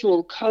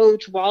spiritual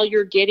coach while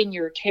you're getting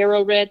your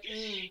tarot read.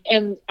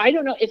 And I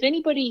don't know if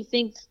anybody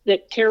thinks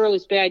that tarot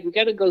is bad, you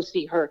got to go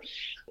see her.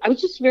 I was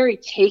just very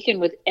taken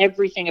with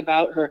everything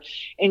about her.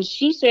 And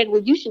she said,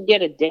 well, you should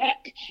get a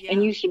deck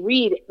and you should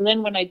read. And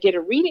then when I get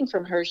a reading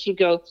from her, she'd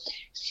go,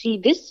 see,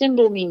 this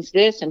symbol means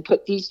this, and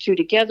put these two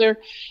together.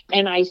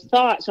 And I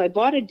thought, so I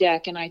bought a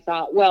deck and I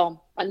thought,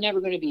 well, I'm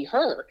never going to be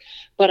her,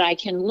 but I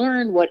can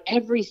learn what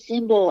every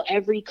symbol,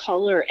 every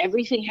color,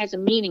 everything has a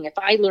meaning. If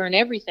I learn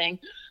everything,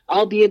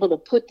 I'll be able to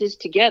put this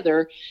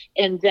together.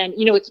 And then,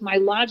 it's my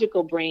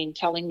logical brain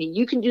telling me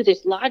you can do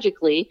this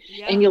logically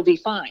and you'll be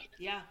fine.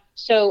 Yeah.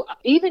 So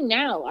even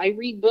now I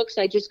read books.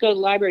 I just go to the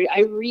library.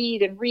 I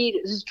read and read.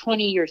 This is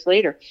 20 years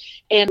later.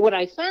 And what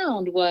I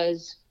found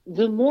was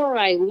the more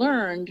I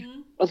learned,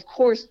 of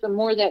course, the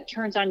more that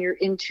turns on your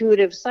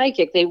intuitive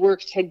psychic. They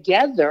work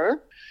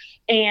together.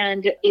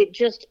 And it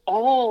just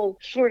all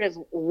sort of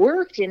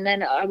worked. And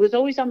then I was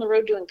always on the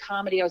road doing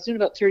comedy. I was doing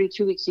about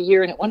 32 weeks a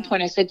year. And at one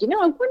point I said, I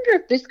wonder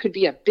if this could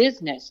be a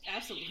business.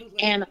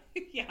 Absolutely. And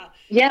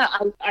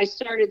I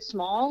started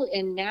small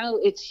and now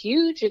it's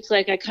huge. It's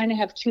like I kind of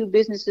have two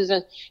businesses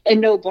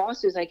and no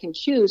bosses I can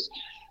choose.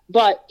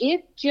 But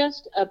it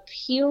just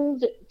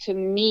appealed to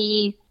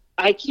me.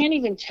 I can't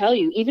even tell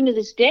you, even to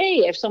this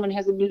day, if someone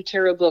has a new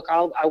tarot book,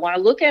 I want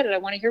to look at it. I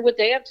want to hear what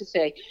they have to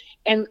say.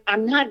 And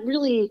I'm not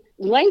really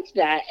like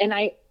that. And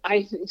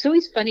it's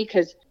always funny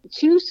because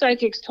two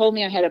psychics told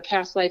me I had a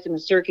past life in the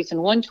circus.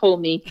 And one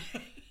told me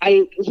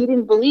he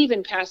didn't believe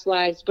in past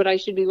lives, but I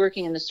should be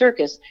working in the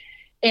circus.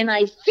 And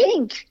I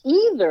think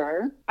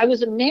either I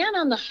was a man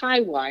on the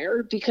high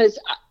wire because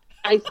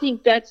I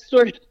think that's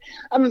sort of,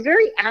 I'm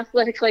very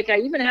athletic. Like I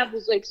even have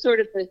this like sort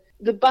of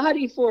the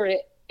body for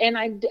it. And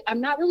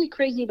I'm not really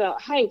crazy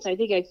about heights. I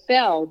think I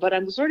fell, but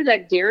I'm sort of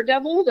that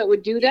daredevil that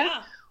would do that.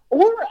 Yeah.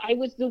 Or I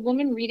was the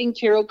woman reading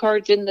tarot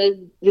cards in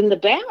the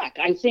back.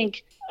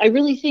 I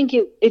really think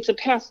it's a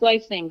past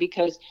life thing,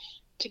 because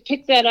to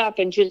pick that up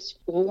and just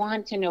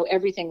want to know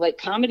everything, like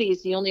comedy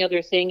is the only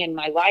other thing in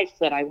my life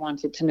that I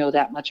wanted to know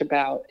that much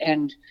about.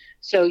 And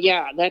so,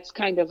 that's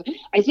kind of,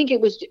 I think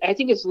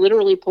it's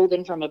literally pulled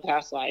in from a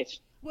past life.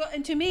 Well,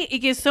 and to me, it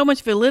gives so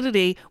much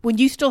validity when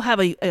you still have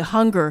a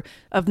hunger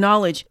of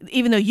knowledge,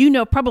 even though you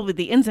know probably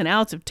the ins and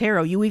outs of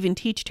tarot. You even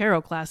teach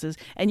tarot classes,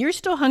 and you're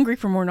still hungry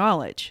for more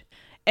knowledge.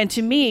 And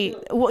to me,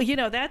 well,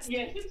 that's...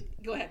 Yeah.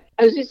 Go ahead.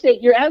 I was just saying,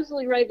 you're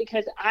absolutely right,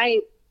 because I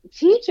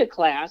teach a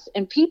class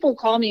and people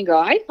call me and go,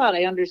 I thought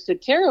I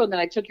understood tarot. And then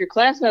I took your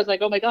class and I was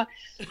like, oh my God,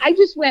 I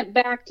just went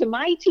back to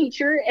my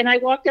teacher and I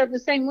walked out the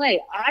same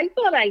way. I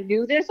thought I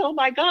knew this. Oh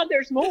my God,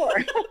 there's more.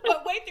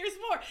 But wait, there's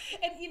more.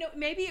 And,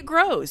 maybe it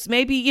grows.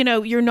 Maybe,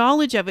 your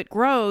knowledge of it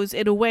grows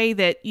in a way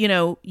that,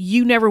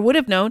 you never would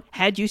have known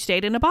had you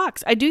stayed in a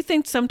box. I do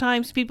think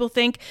sometimes people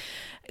think,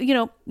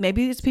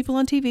 maybe it's people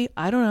on TV.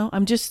 I don't know.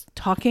 I'm just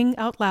talking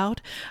out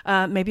loud.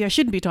 Maybe I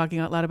shouldn't be talking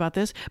out loud about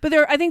this. But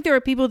I think there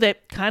are people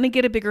that kind of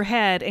get a bigger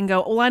head and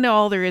go, well, I know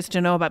all there is to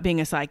know about being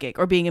a psychic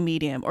or being a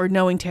medium or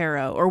knowing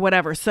tarot or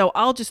whatever. So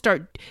I'll just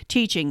start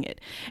teaching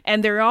it.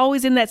 And they're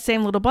always in that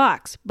same little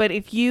box. But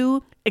if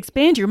you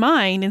expand your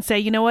mind and say,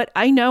 you know what,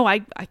 I know I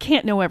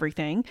can't know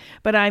everything,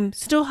 but I'm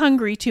still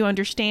hungry to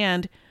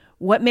understand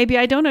what maybe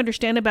I don't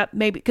understand about,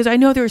 maybe because I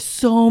know there's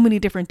so many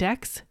different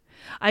decks.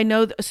 I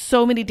know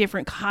so many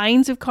different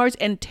kinds of cards,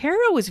 and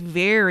tarot is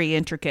very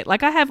intricate.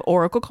 Like I have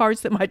oracle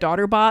cards that my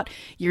daughter bought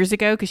years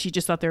ago because she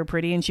just thought they were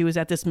pretty, and she was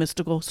at this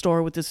mystical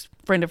store with this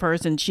friend of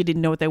hers and she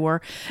didn't know what they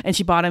were, and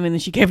she bought them and then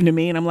she gave them to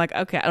me, and I'm like,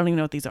 okay, I don't even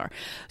know what these are.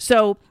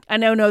 So I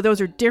know, no,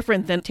 those are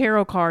different than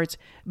tarot cards,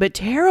 but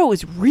tarot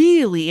is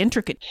really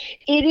intricate.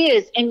 It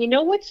is. And you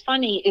know what's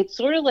funny? It's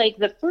sort of like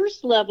the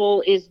first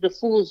level is the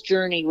Fool's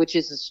Journey, which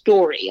is a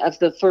story of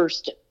the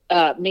first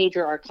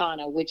major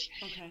arcana, which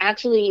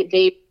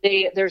actually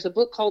there's a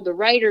book called The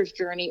Writer's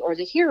Journey or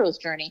The Hero's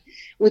Journey,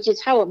 which is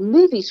how a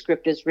movie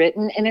script is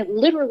written, and it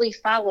literally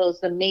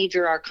follows the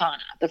major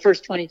arcana, the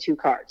first 22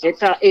 cards.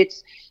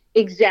 It's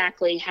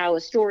exactly how a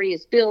story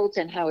is built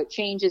and how it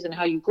changes and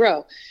how you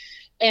grow.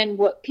 And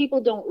what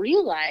people don't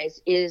realize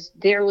is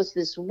there was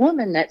this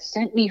woman that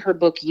sent me her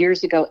book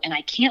years ago, and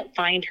I can't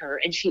find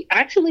her. And she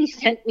actually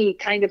sent me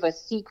kind of a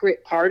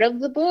secret part of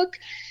the book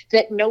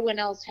that no one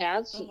else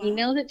has. She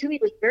emailed it to me.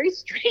 It was very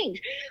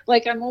strange.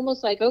 Like, I'm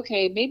almost like,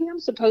 okay, maybe I'm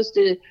supposed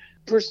to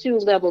pursue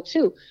level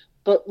 2.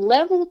 But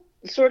level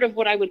sort of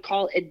what I would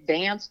call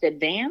advanced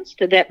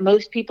that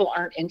most people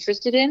aren't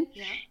interested in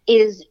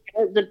is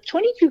the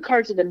 22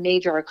 cards of the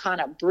major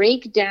arcana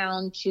break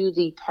down to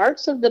the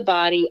parts of the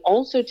body,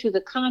 also to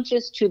the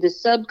conscious, to the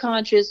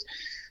subconscious,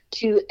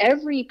 to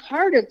every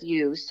part of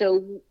you.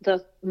 So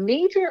the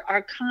major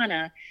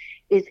arcana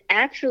is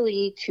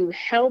actually to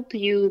help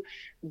you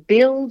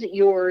build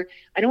your,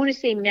 I don't want to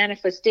say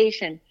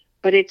manifestation,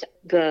 but it's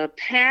the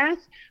path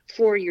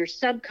for your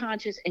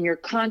subconscious and your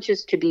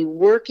conscious to be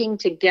working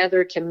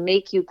together to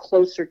make you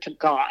closer to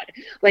God,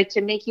 like to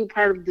make you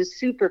part of the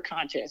super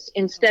conscious,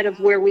 instead of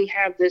where we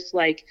have this,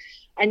 like,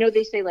 I know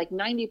they say like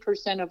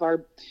 90% of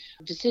our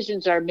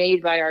decisions are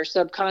made by our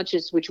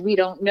subconscious, which we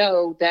don't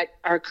know that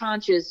our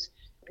conscious,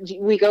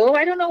 we go, oh,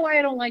 I don't know why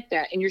I don't like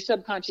that. And your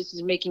subconscious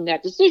is making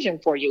that decision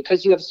for you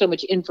because you have so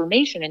much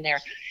information in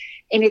there.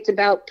 And it's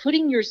about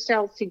putting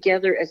yourself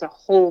together as a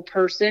whole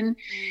person.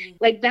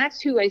 Like,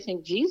 that's who I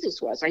think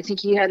Jesus was. I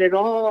think he had it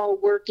all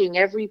working,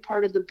 every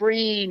part of the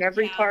brain,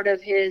 every part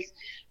of his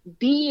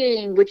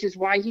being, which is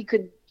why he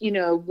could,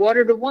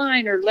 water to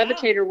wine or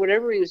levitate or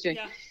whatever he was doing.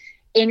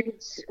 And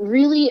it's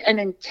really an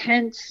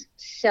intense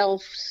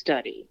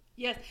self-study.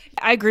 Yes.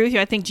 I agree with you.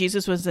 I think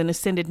Jesus was an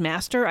ascended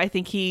master. I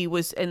think he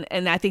was, and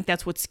I think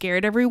that's what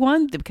scared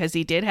everyone, because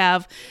he did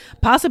have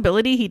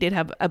possibility. He did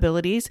have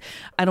abilities.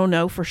 I don't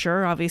know for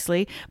sure,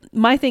 obviously.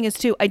 My thing is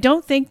too, I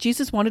don't think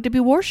Jesus wanted to be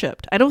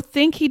worshiped. I don't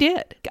think he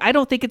did. I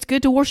don't think it's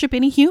good to worship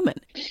any human.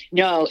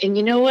 No. And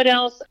you know what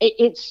else?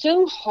 It's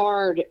so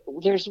hard.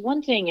 There's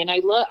one thing, and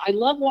I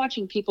love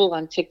watching people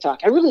on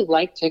TikTok. I really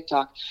like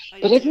TikTok,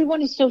 but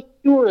everyone is so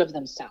sure of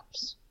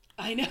themselves.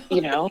 I know.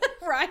 You know?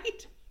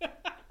 Right?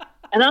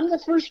 And I'm the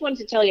first one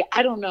to tell you,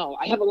 I don't know.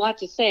 I have a lot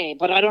to say,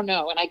 but I don't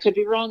know. And I could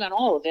be wrong on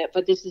all of it,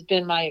 but this has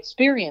been my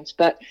experience.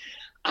 But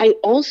I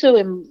also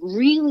am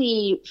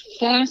really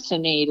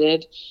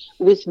fascinated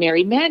with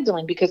Mary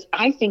Magdalene because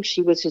I think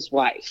she was his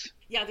wife.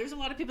 Yeah, there's a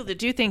lot of people that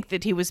do think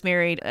that he was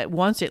married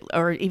once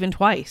or even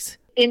twice.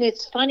 And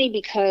it's funny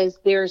because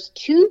there's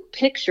two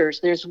pictures.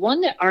 There's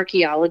one that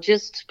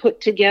archaeologists put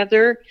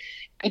together.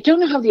 I don't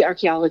know how the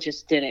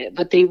archaeologists did it,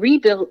 but they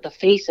rebuilt the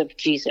face of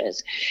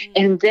Jesus. Mm-hmm.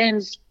 And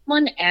then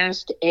someone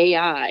asked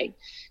AI,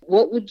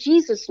 what would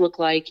Jesus look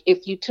like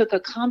if you took a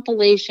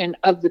compilation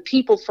of the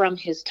people from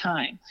his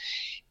time?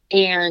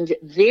 And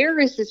there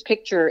is this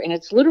picture, and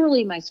it's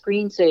literally my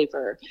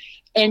screensaver.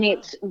 And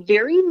it's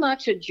very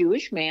much a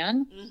Jewish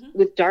man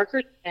with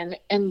darker skin,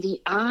 and the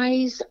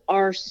eyes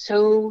are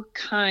so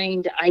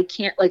kind. I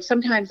can't, like,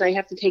 sometimes I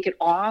have to take it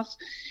off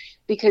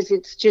because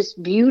it's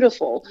just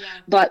beautiful. Yeah.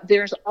 But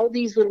there's all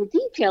these little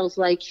details,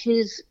 like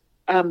his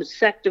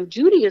sect of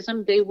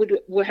Judaism, they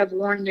would have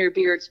worn their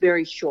beards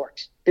very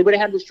short. They would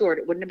have had the short.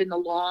 It wouldn't have been the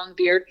long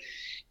beard.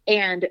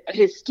 And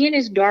his skin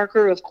is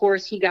darker. Of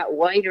course, he got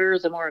whiter,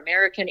 the more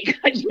American he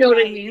got, you know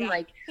what I mean? Yeah.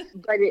 Like,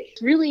 but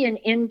it's really an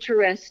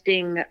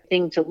interesting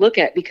thing to look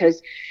at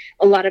because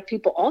a lot of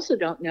people also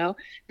don't know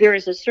there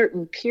is a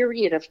certain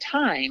period of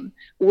time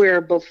where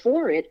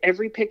before it,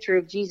 every picture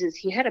of Jesus,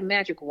 he had a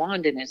magic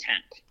wand in his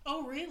hand.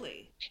 Oh,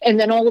 really? And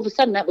then all of a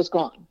sudden that was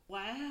gone.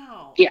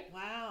 Wow. Yeah.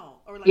 Wow.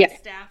 Or like a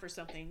staff or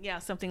something. Yeah,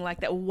 something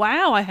like that.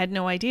 Wow, I had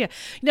no idea.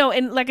 No,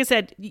 and like I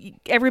said,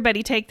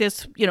 everybody take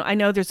this, I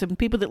know there's some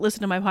people that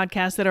listen to my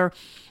podcast that are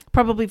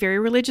probably very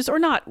religious or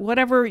not,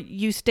 whatever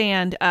you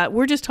stand.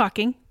 We're just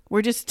talking.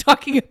 We're just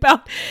talking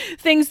about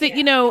things that,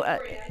 I know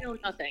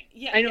nothing.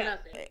 I know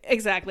nothing.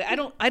 Exactly. I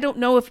don't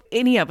know if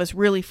any of us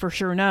really for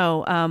sure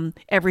know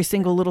every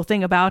single little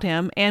thing about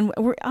him. And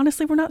we're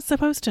not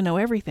supposed to know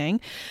everything.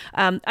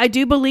 I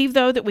do believe,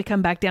 though, that we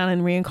come back down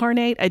and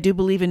reincarnate. I do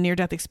believe in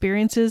near-death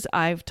experiences.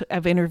 I've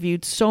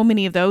interviewed so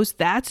many of those.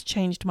 That's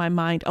changed my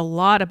mind a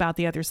lot about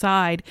the other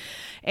side.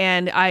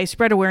 And I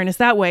spread awareness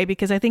that way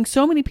because I think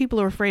so many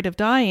people are afraid of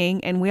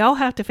dying, and we all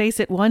have to face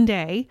it one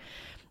day.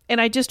 And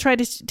I just try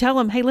to tell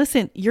them, hey,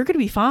 listen, you're going to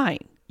be fine.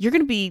 You're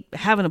going to be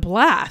having a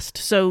blast.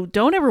 So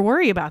don't ever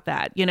worry about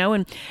that,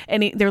 And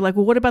they're like,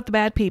 well, what about the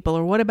bad people?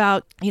 Or what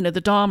about, the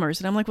Dahmers?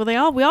 And I'm like,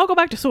 well, we all go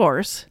back to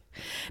source.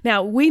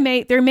 Now,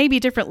 there may be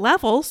different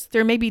levels.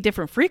 There may be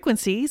different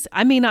frequencies.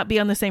 I may not be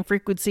on the same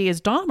frequency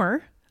as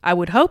Dahmer. I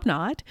would hope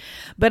not.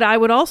 But I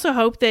would also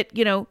hope that,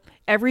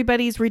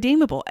 everybody's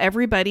redeemable.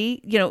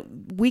 Everybody,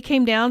 we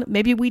came down,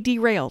 maybe we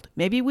derailed,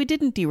 maybe we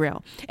didn't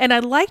derail. And I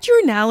liked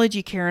your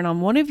analogy, Karen,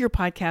 on one of your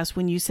podcasts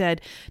when you said,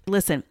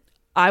 listen,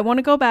 I want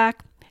to go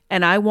back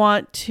and I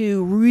want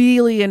to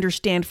really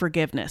understand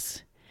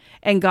forgiveness.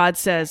 And God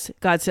says,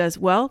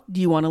 well, do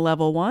you want a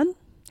level 1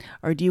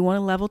 or do you want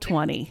a level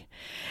 20?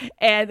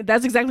 And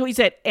that's exactly what you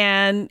said.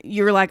 And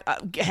you're like,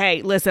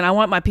 hey, listen, I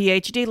want my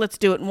PhD. Let's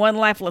do it in one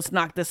life. Let's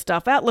knock this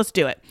stuff out. Let's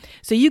do it.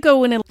 So you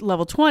go in at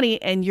level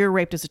 20 and you're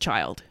raped as a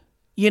child,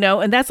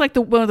 and that's like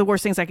one of the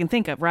worst things I can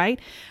think of. Right.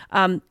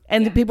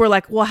 The people are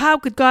like, well, how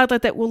could God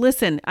let that? Well,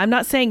 listen, I'm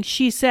not saying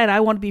she said, I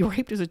want to be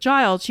raped as a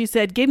child. She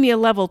said, give me a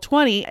level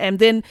 20 and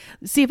then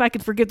see if I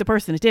can forgive the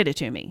person that did it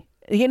to me.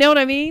 You know what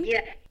I mean?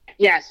 Yeah.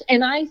 Yes.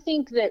 And I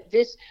think that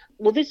this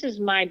is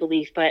my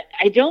belief, but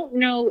I don't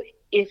know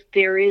if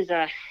there is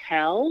a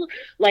hell.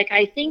 Like,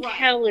 I think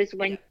hell is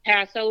when you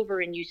pass over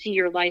and you see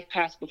your life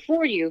pass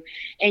before you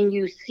and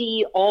you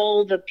see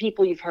all the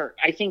people you've hurt.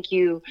 I think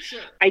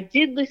I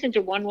did listen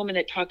to one woman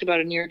that talked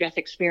about a near-death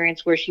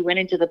experience where she went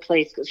into the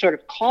place sort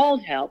of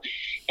called hell,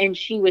 and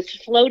she was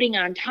floating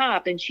on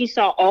top and she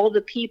saw all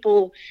the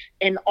people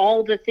and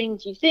all the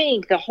things you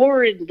think, the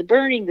horrid, the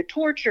burning, the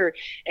torture.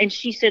 And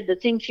she said the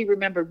thing she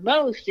remembered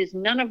most is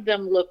none of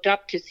them looked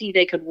up to see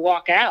they could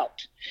walk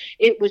out.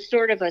 It was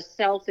sort of a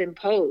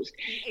self-imposed.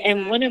 Exactly.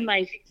 And one of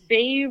my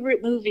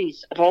favorite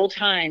movies of all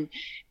time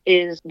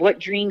is What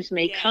Dreams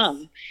May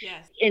Come.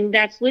 Yes. And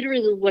that's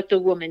literally what the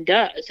woman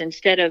does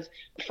instead of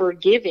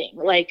forgiving.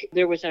 Like,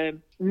 there was a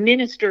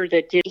minister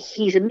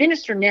he's a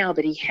minister now,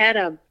 but he had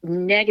a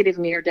negative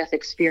near-death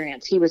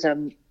experience. He was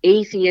an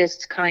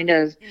atheist kind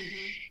of,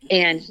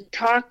 and he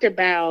talked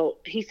about,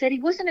 he said he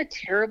wasn't a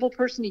terrible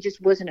person. He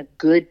just wasn't a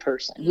good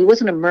person. He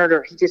wasn't a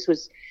murderer. He just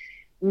was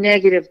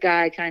negative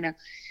guy kind of.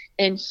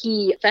 And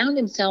he found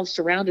himself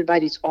surrounded by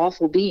these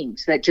awful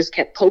beings that just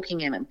kept poking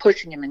him and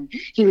pushing him. And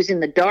he was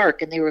in the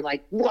dark and they were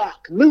like,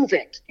 walk, move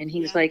it. And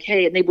he was like,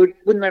 hey, and they wouldn't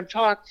let him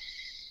talk.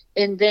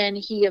 And then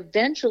he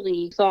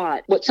eventually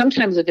thought what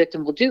sometimes a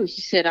victim will do.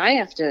 He said, I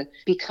have to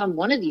become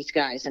one of these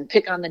guys and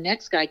pick on the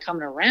next guy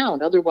coming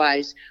around.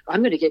 Otherwise,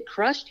 I'm going to get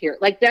crushed here.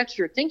 Like, that's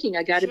your thinking.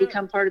 I got to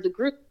become part of the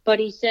group. But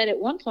he said at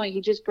one point,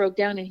 he just broke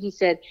down and he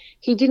said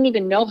he didn't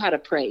even know how to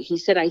pray. He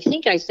said, I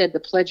think I said the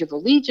Pledge of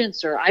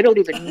Allegiance, or I don't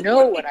even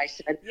know what I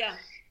said. Yeah.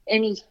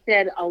 And he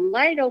said a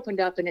light opened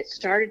up and it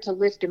started to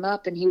lift him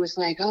up. And he was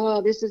like,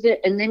 oh, this is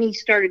it. And then he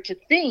started to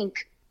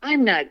think,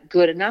 I'm not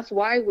good enough.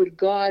 Why would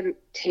God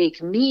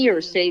take me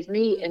or save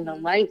me? And the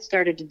light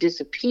started to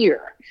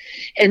disappear.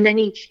 And then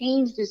he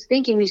changed his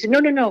thinking. He said,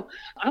 no,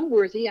 I'm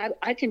worthy.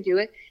 I can do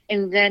it.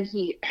 And then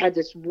he had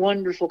this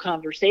wonderful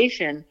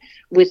conversation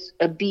with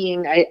a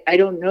being. I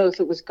don't know if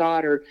it was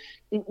God or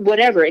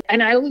whatever.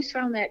 And I always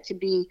found that to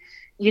be,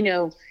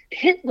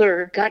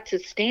 Hitler got to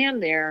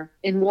stand there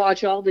and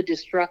watch all the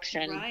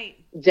destruction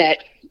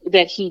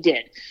that he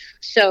did.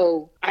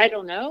 So I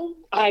don't know.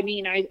 I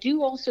mean, I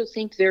do also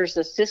think there's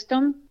a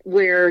system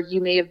where you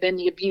may have been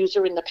the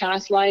abuser in the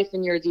past life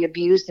and you're the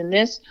abused in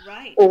this.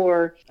 Right.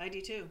 Or I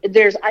do too.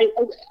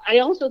 I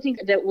also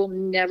think that we'll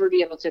never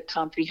be able to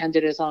comprehend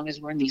it as long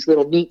as we're in these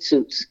little meat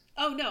suits.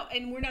 Oh, no.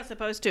 And we're not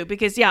supposed to,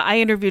 because, I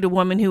interviewed a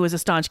woman who was a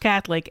staunch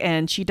Catholic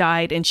and she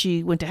died and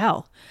she went to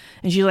hell.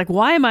 And she's like,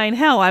 why am I in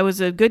hell? I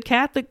was a good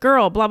Catholic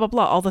girl, blah, blah,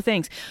 blah, all the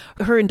things.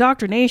 Her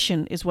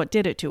indoctrination is what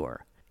did it to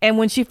her. And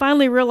when she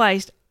finally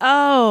realized,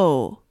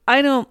 oh,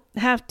 I don't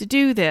have to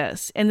do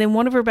this. And then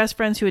one of her best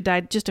friends who had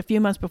died just a few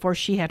months before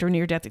she had her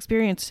near-death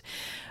experience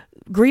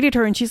greeted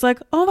her and she's like,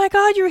 oh my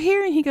God, you're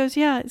here. And he goes,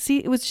 yeah, see,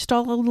 it was just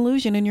all an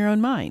illusion in your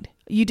own mind.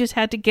 You just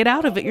had to get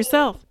out of it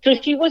yourself. So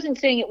she wasn't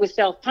saying it was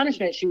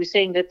self-punishment. She was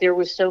saying that there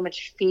was so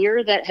much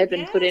fear that had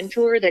been put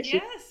into her that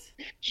she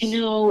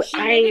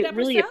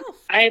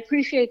I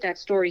appreciate that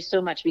story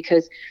so much,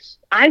 because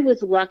I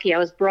was lucky. I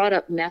was brought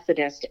up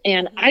Methodist,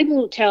 and I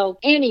won't tell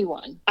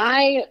anyone.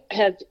 I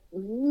have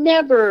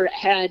never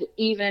had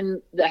even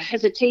the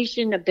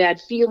hesitation, a bad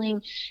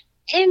feeling,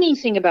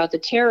 anything about the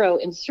tarot.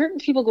 And certain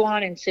people go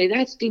on and say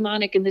that's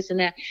demonic and this and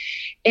that.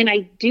 And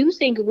I do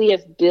think we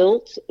have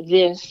built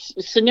this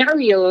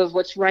scenario of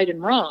what's right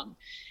and wrong.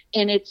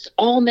 And it's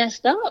all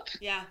messed up.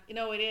 Yeah,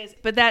 it is.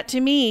 But that,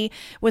 to me,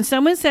 when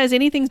someone says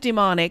anything's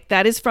demonic,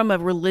 that is from a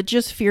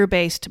religious,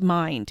 fear-based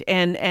mind.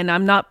 And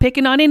I'm not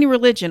picking on any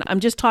religion. I'm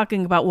just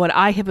talking about what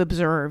I have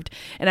observed.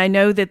 And I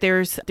know that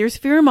there's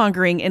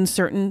fear-mongering in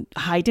certain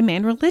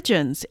high-demand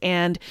religions.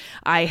 And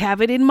I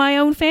have it in my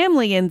own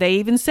family. And they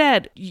even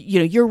said,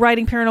 you're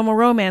writing paranormal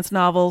romance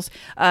novels.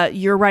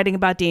 You're writing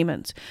about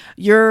demons.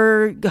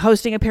 You're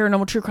hosting a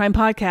paranormal true crime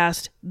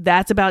podcast.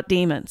 That's about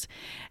demons.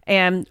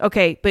 And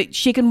okay, but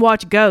she can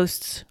watch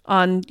Ghosts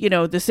on,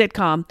 the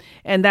sitcom,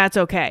 and that's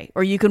okay.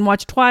 Or you can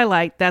watch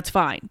Twilight, that's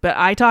fine. But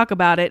I talk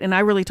about it, and I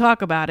really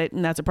talk about it,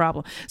 and that's a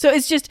problem. So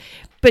it's just,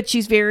 but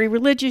she's very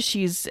religious.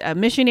 She's a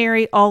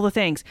missionary, all the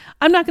things.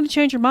 I'm not going to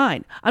change her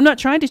mind. I'm not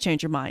trying to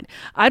change her mind.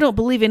 I don't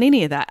believe in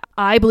any of that.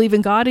 I believe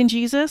in God and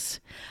Jesus.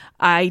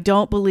 I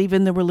don't believe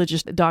in the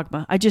religious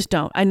dogma. I just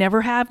don't. I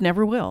never have,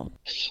 never will.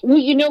 Well,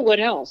 you know what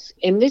else?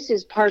 And this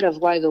is part of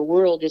why the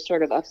world is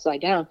sort of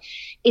upside down,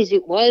 is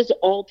it was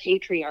all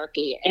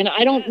patriarchy. And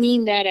I don't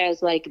mean that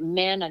as like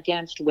men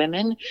against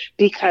women,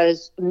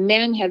 because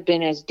men have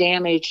been as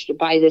damaged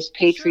by this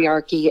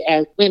patriarchy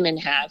as women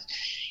have.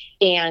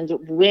 And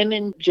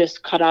women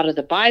just cut out of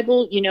the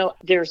Bible.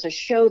 There's a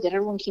show that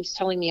everyone keeps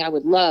telling me I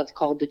would love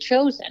called The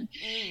Chosen.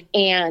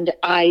 And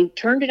I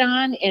turned it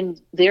on, and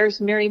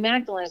there's Mary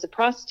Magdalene as a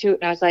prostitute.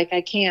 And I was like,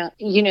 I can't.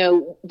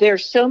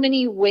 There's so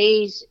many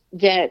ways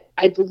that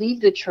I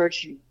believe the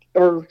church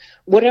or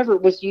whatever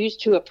was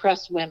used to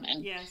oppress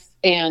women. Yes.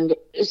 And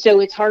so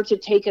it's hard to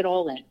take it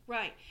all in.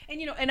 Right.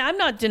 And, and I'm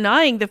not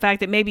denying the fact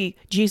that maybe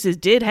Jesus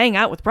did hang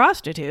out with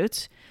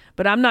prostitutes.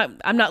 But I'm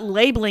not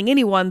labeling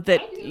anyone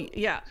that,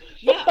 Yeah.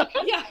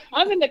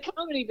 I'm in the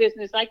comedy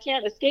business. I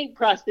can't escape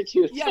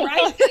prostitutes. Yeah,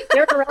 right.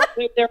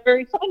 They're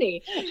very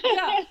funny.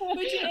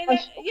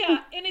 Yeah,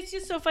 and it's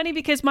just so funny,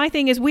 because my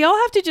thing is, we all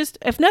have to just,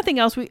 if nothing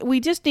else, we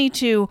just need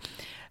to.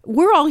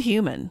 We're all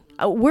human.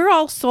 We're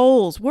all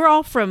souls. We're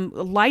all from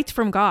lights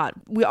from God.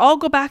 We all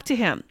go back to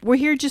Him. We're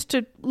here just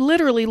to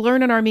literally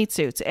learn in our meat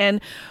suits, and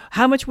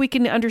how much we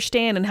can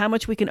understand and how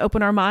much we can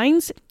open our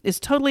minds is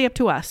totally up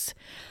to us.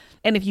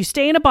 And if you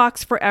stay in a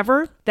box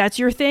forever, that's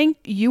your thing.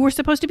 You were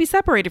supposed to be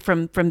separated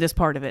from this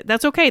part of it.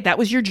 That's okay. That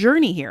was your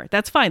journey here.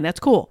 That's fine. That's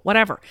cool.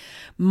 Whatever.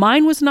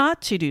 Mine was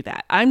not to do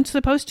that. I'm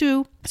supposed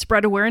to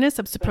spread awareness.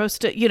 I'm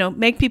supposed to,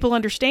 make people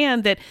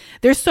understand that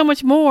there's so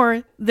much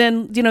more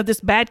than,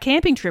 this bad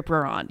camping trip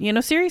we're on.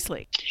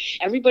 Seriously.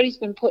 Everybody's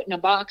been put in a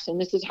box,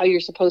 and this is how you're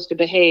supposed to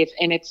behave,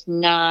 and it's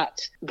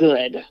not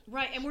good.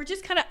 Right. And we're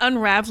just kind of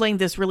unraveling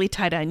this really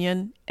tight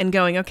onion. and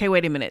going, okay,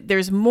 wait a minute,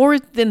 there's more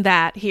than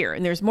that here,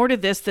 and there's more to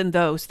this than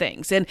those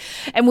things. And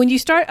when you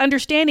start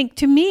understanding,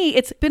 to me,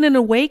 it's been an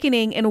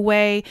awakening in a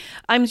way.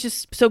 I'm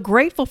just so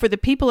grateful for the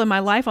people in my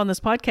life on this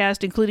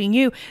podcast, including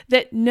you,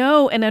 that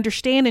know and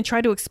understand and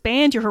try to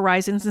expand your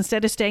horizons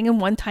instead of staying in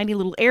one tiny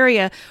little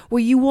area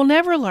where you will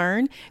never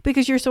learn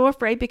because you're so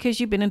afraid, because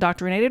you've been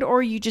indoctrinated,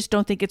 or you just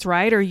don't think it's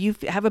right, or you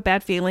have a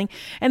bad feeling.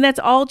 And that's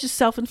all just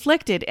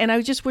self-inflicted. And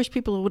I just wish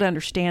people would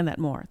understand that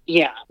more.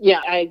 Yeah,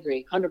 I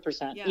agree.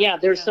 100%. Yeah,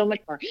 there's so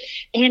much more.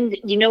 And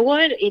you know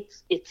what?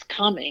 It's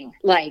coming.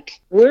 Like,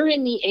 we're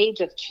in the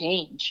age of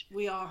change.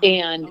 We are.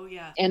 And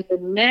and the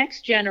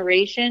next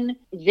generation,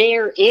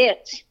 they're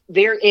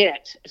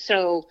it.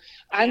 So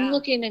I'm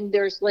looking, and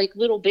there's like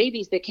little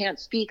babies that can't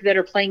speak that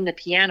are playing the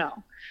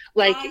piano.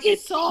 Like, I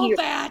saw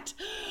that.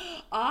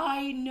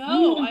 I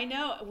know.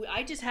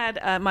 I just had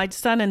my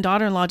son and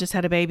daughter-in-law just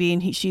had a baby,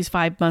 and she's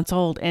 5 months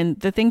old. And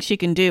the things she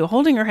can do,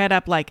 holding her head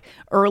up like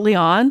early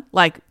on,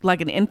 like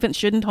an infant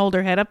shouldn't hold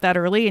her head up that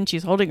early, and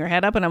she's holding her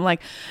head up, and I'm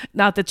like,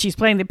 not that she's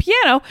playing the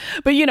piano,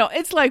 but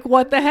it's like,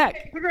 what the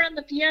heck? Put her on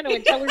the piano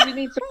and tell her you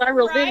need some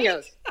viral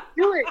videos.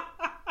 Do it.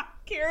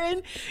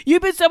 Karen,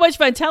 you've been so much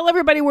fun. Tell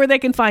everybody where they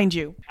can find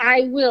you.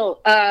 I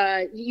will.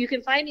 You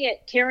can find me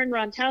at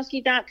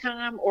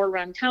KarenRontowski.com or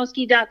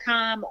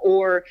Rontowski.com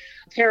or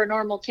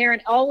Paranormal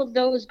Karen. All of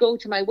those go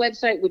to my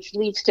website, which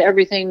leads to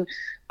everything.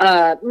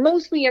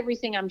 Mostly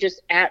everything. I'm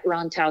just at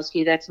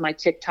Rontowski. That's my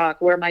TikTok,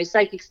 where my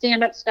psychic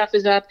stand-up stuff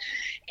is up.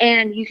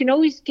 And you can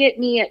always get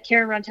me at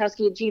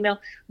KarenRontowski@gmail.com.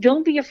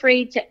 Don't be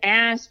afraid to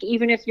ask,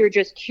 even if you're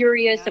just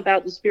curious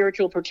about the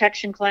spiritual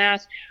protection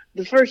class.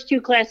 The first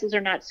 2 classes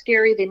are not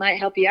scary. They might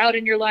help you out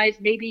in your life.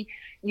 Maybe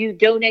you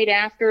donate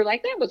after,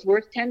 like, that was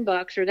worth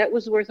 $10 or that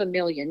was worth $1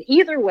 million.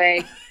 Either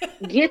way,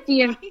 get the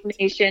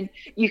information.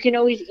 You can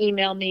always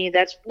email me.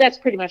 That's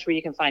pretty much where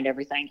you can find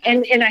everything.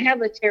 And I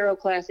have a tarot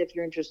class if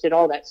you're interested,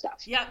 all that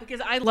stuff. Yeah,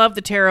 because I love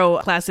the tarot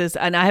classes,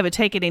 and I haven't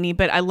taken any,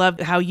 but I love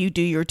how you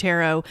do your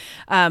tarot.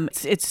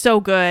 It's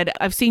so good.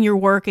 I've seen your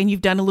work, and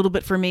you've done a little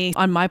bit for me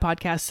on my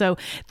podcast. So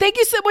thank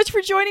you so much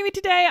for joining me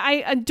today.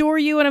 I adore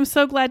you, and I'm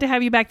so glad to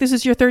have you back. This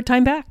is your 3rd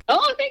time back.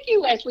 Oh, thank you,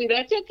 Leslie.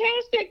 That's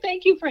fantastic.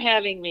 Thank you for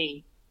having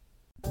me.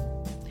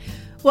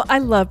 Well, I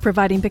love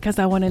providing because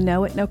I want to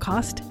know at no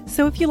cost.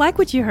 So if you like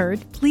what you heard,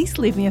 please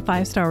leave me a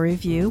 5-star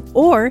review,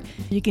 or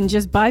you can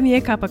just buy me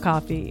a cup of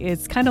coffee.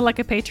 It's kind of like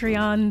a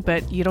Patreon,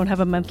 but you don't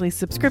have a monthly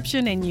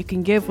subscription, and you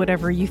can give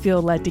whatever you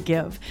feel led to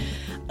give.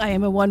 I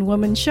am a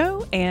one-woman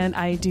show, and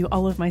I do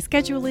all of my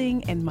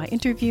scheduling and my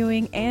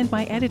interviewing and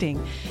my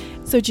editing.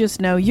 So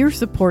just know your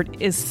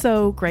support is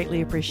so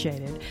greatly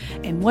appreciated.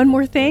 And one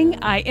more thing,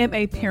 I am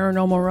a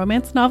paranormal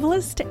romance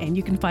novelist, and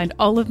you can find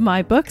all of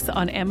my books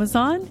on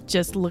Amazon.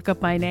 Just look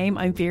up my name.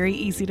 I'm very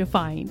easy to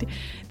find.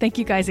 Thank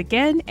you guys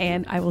again,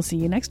 and I will see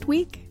you next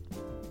week.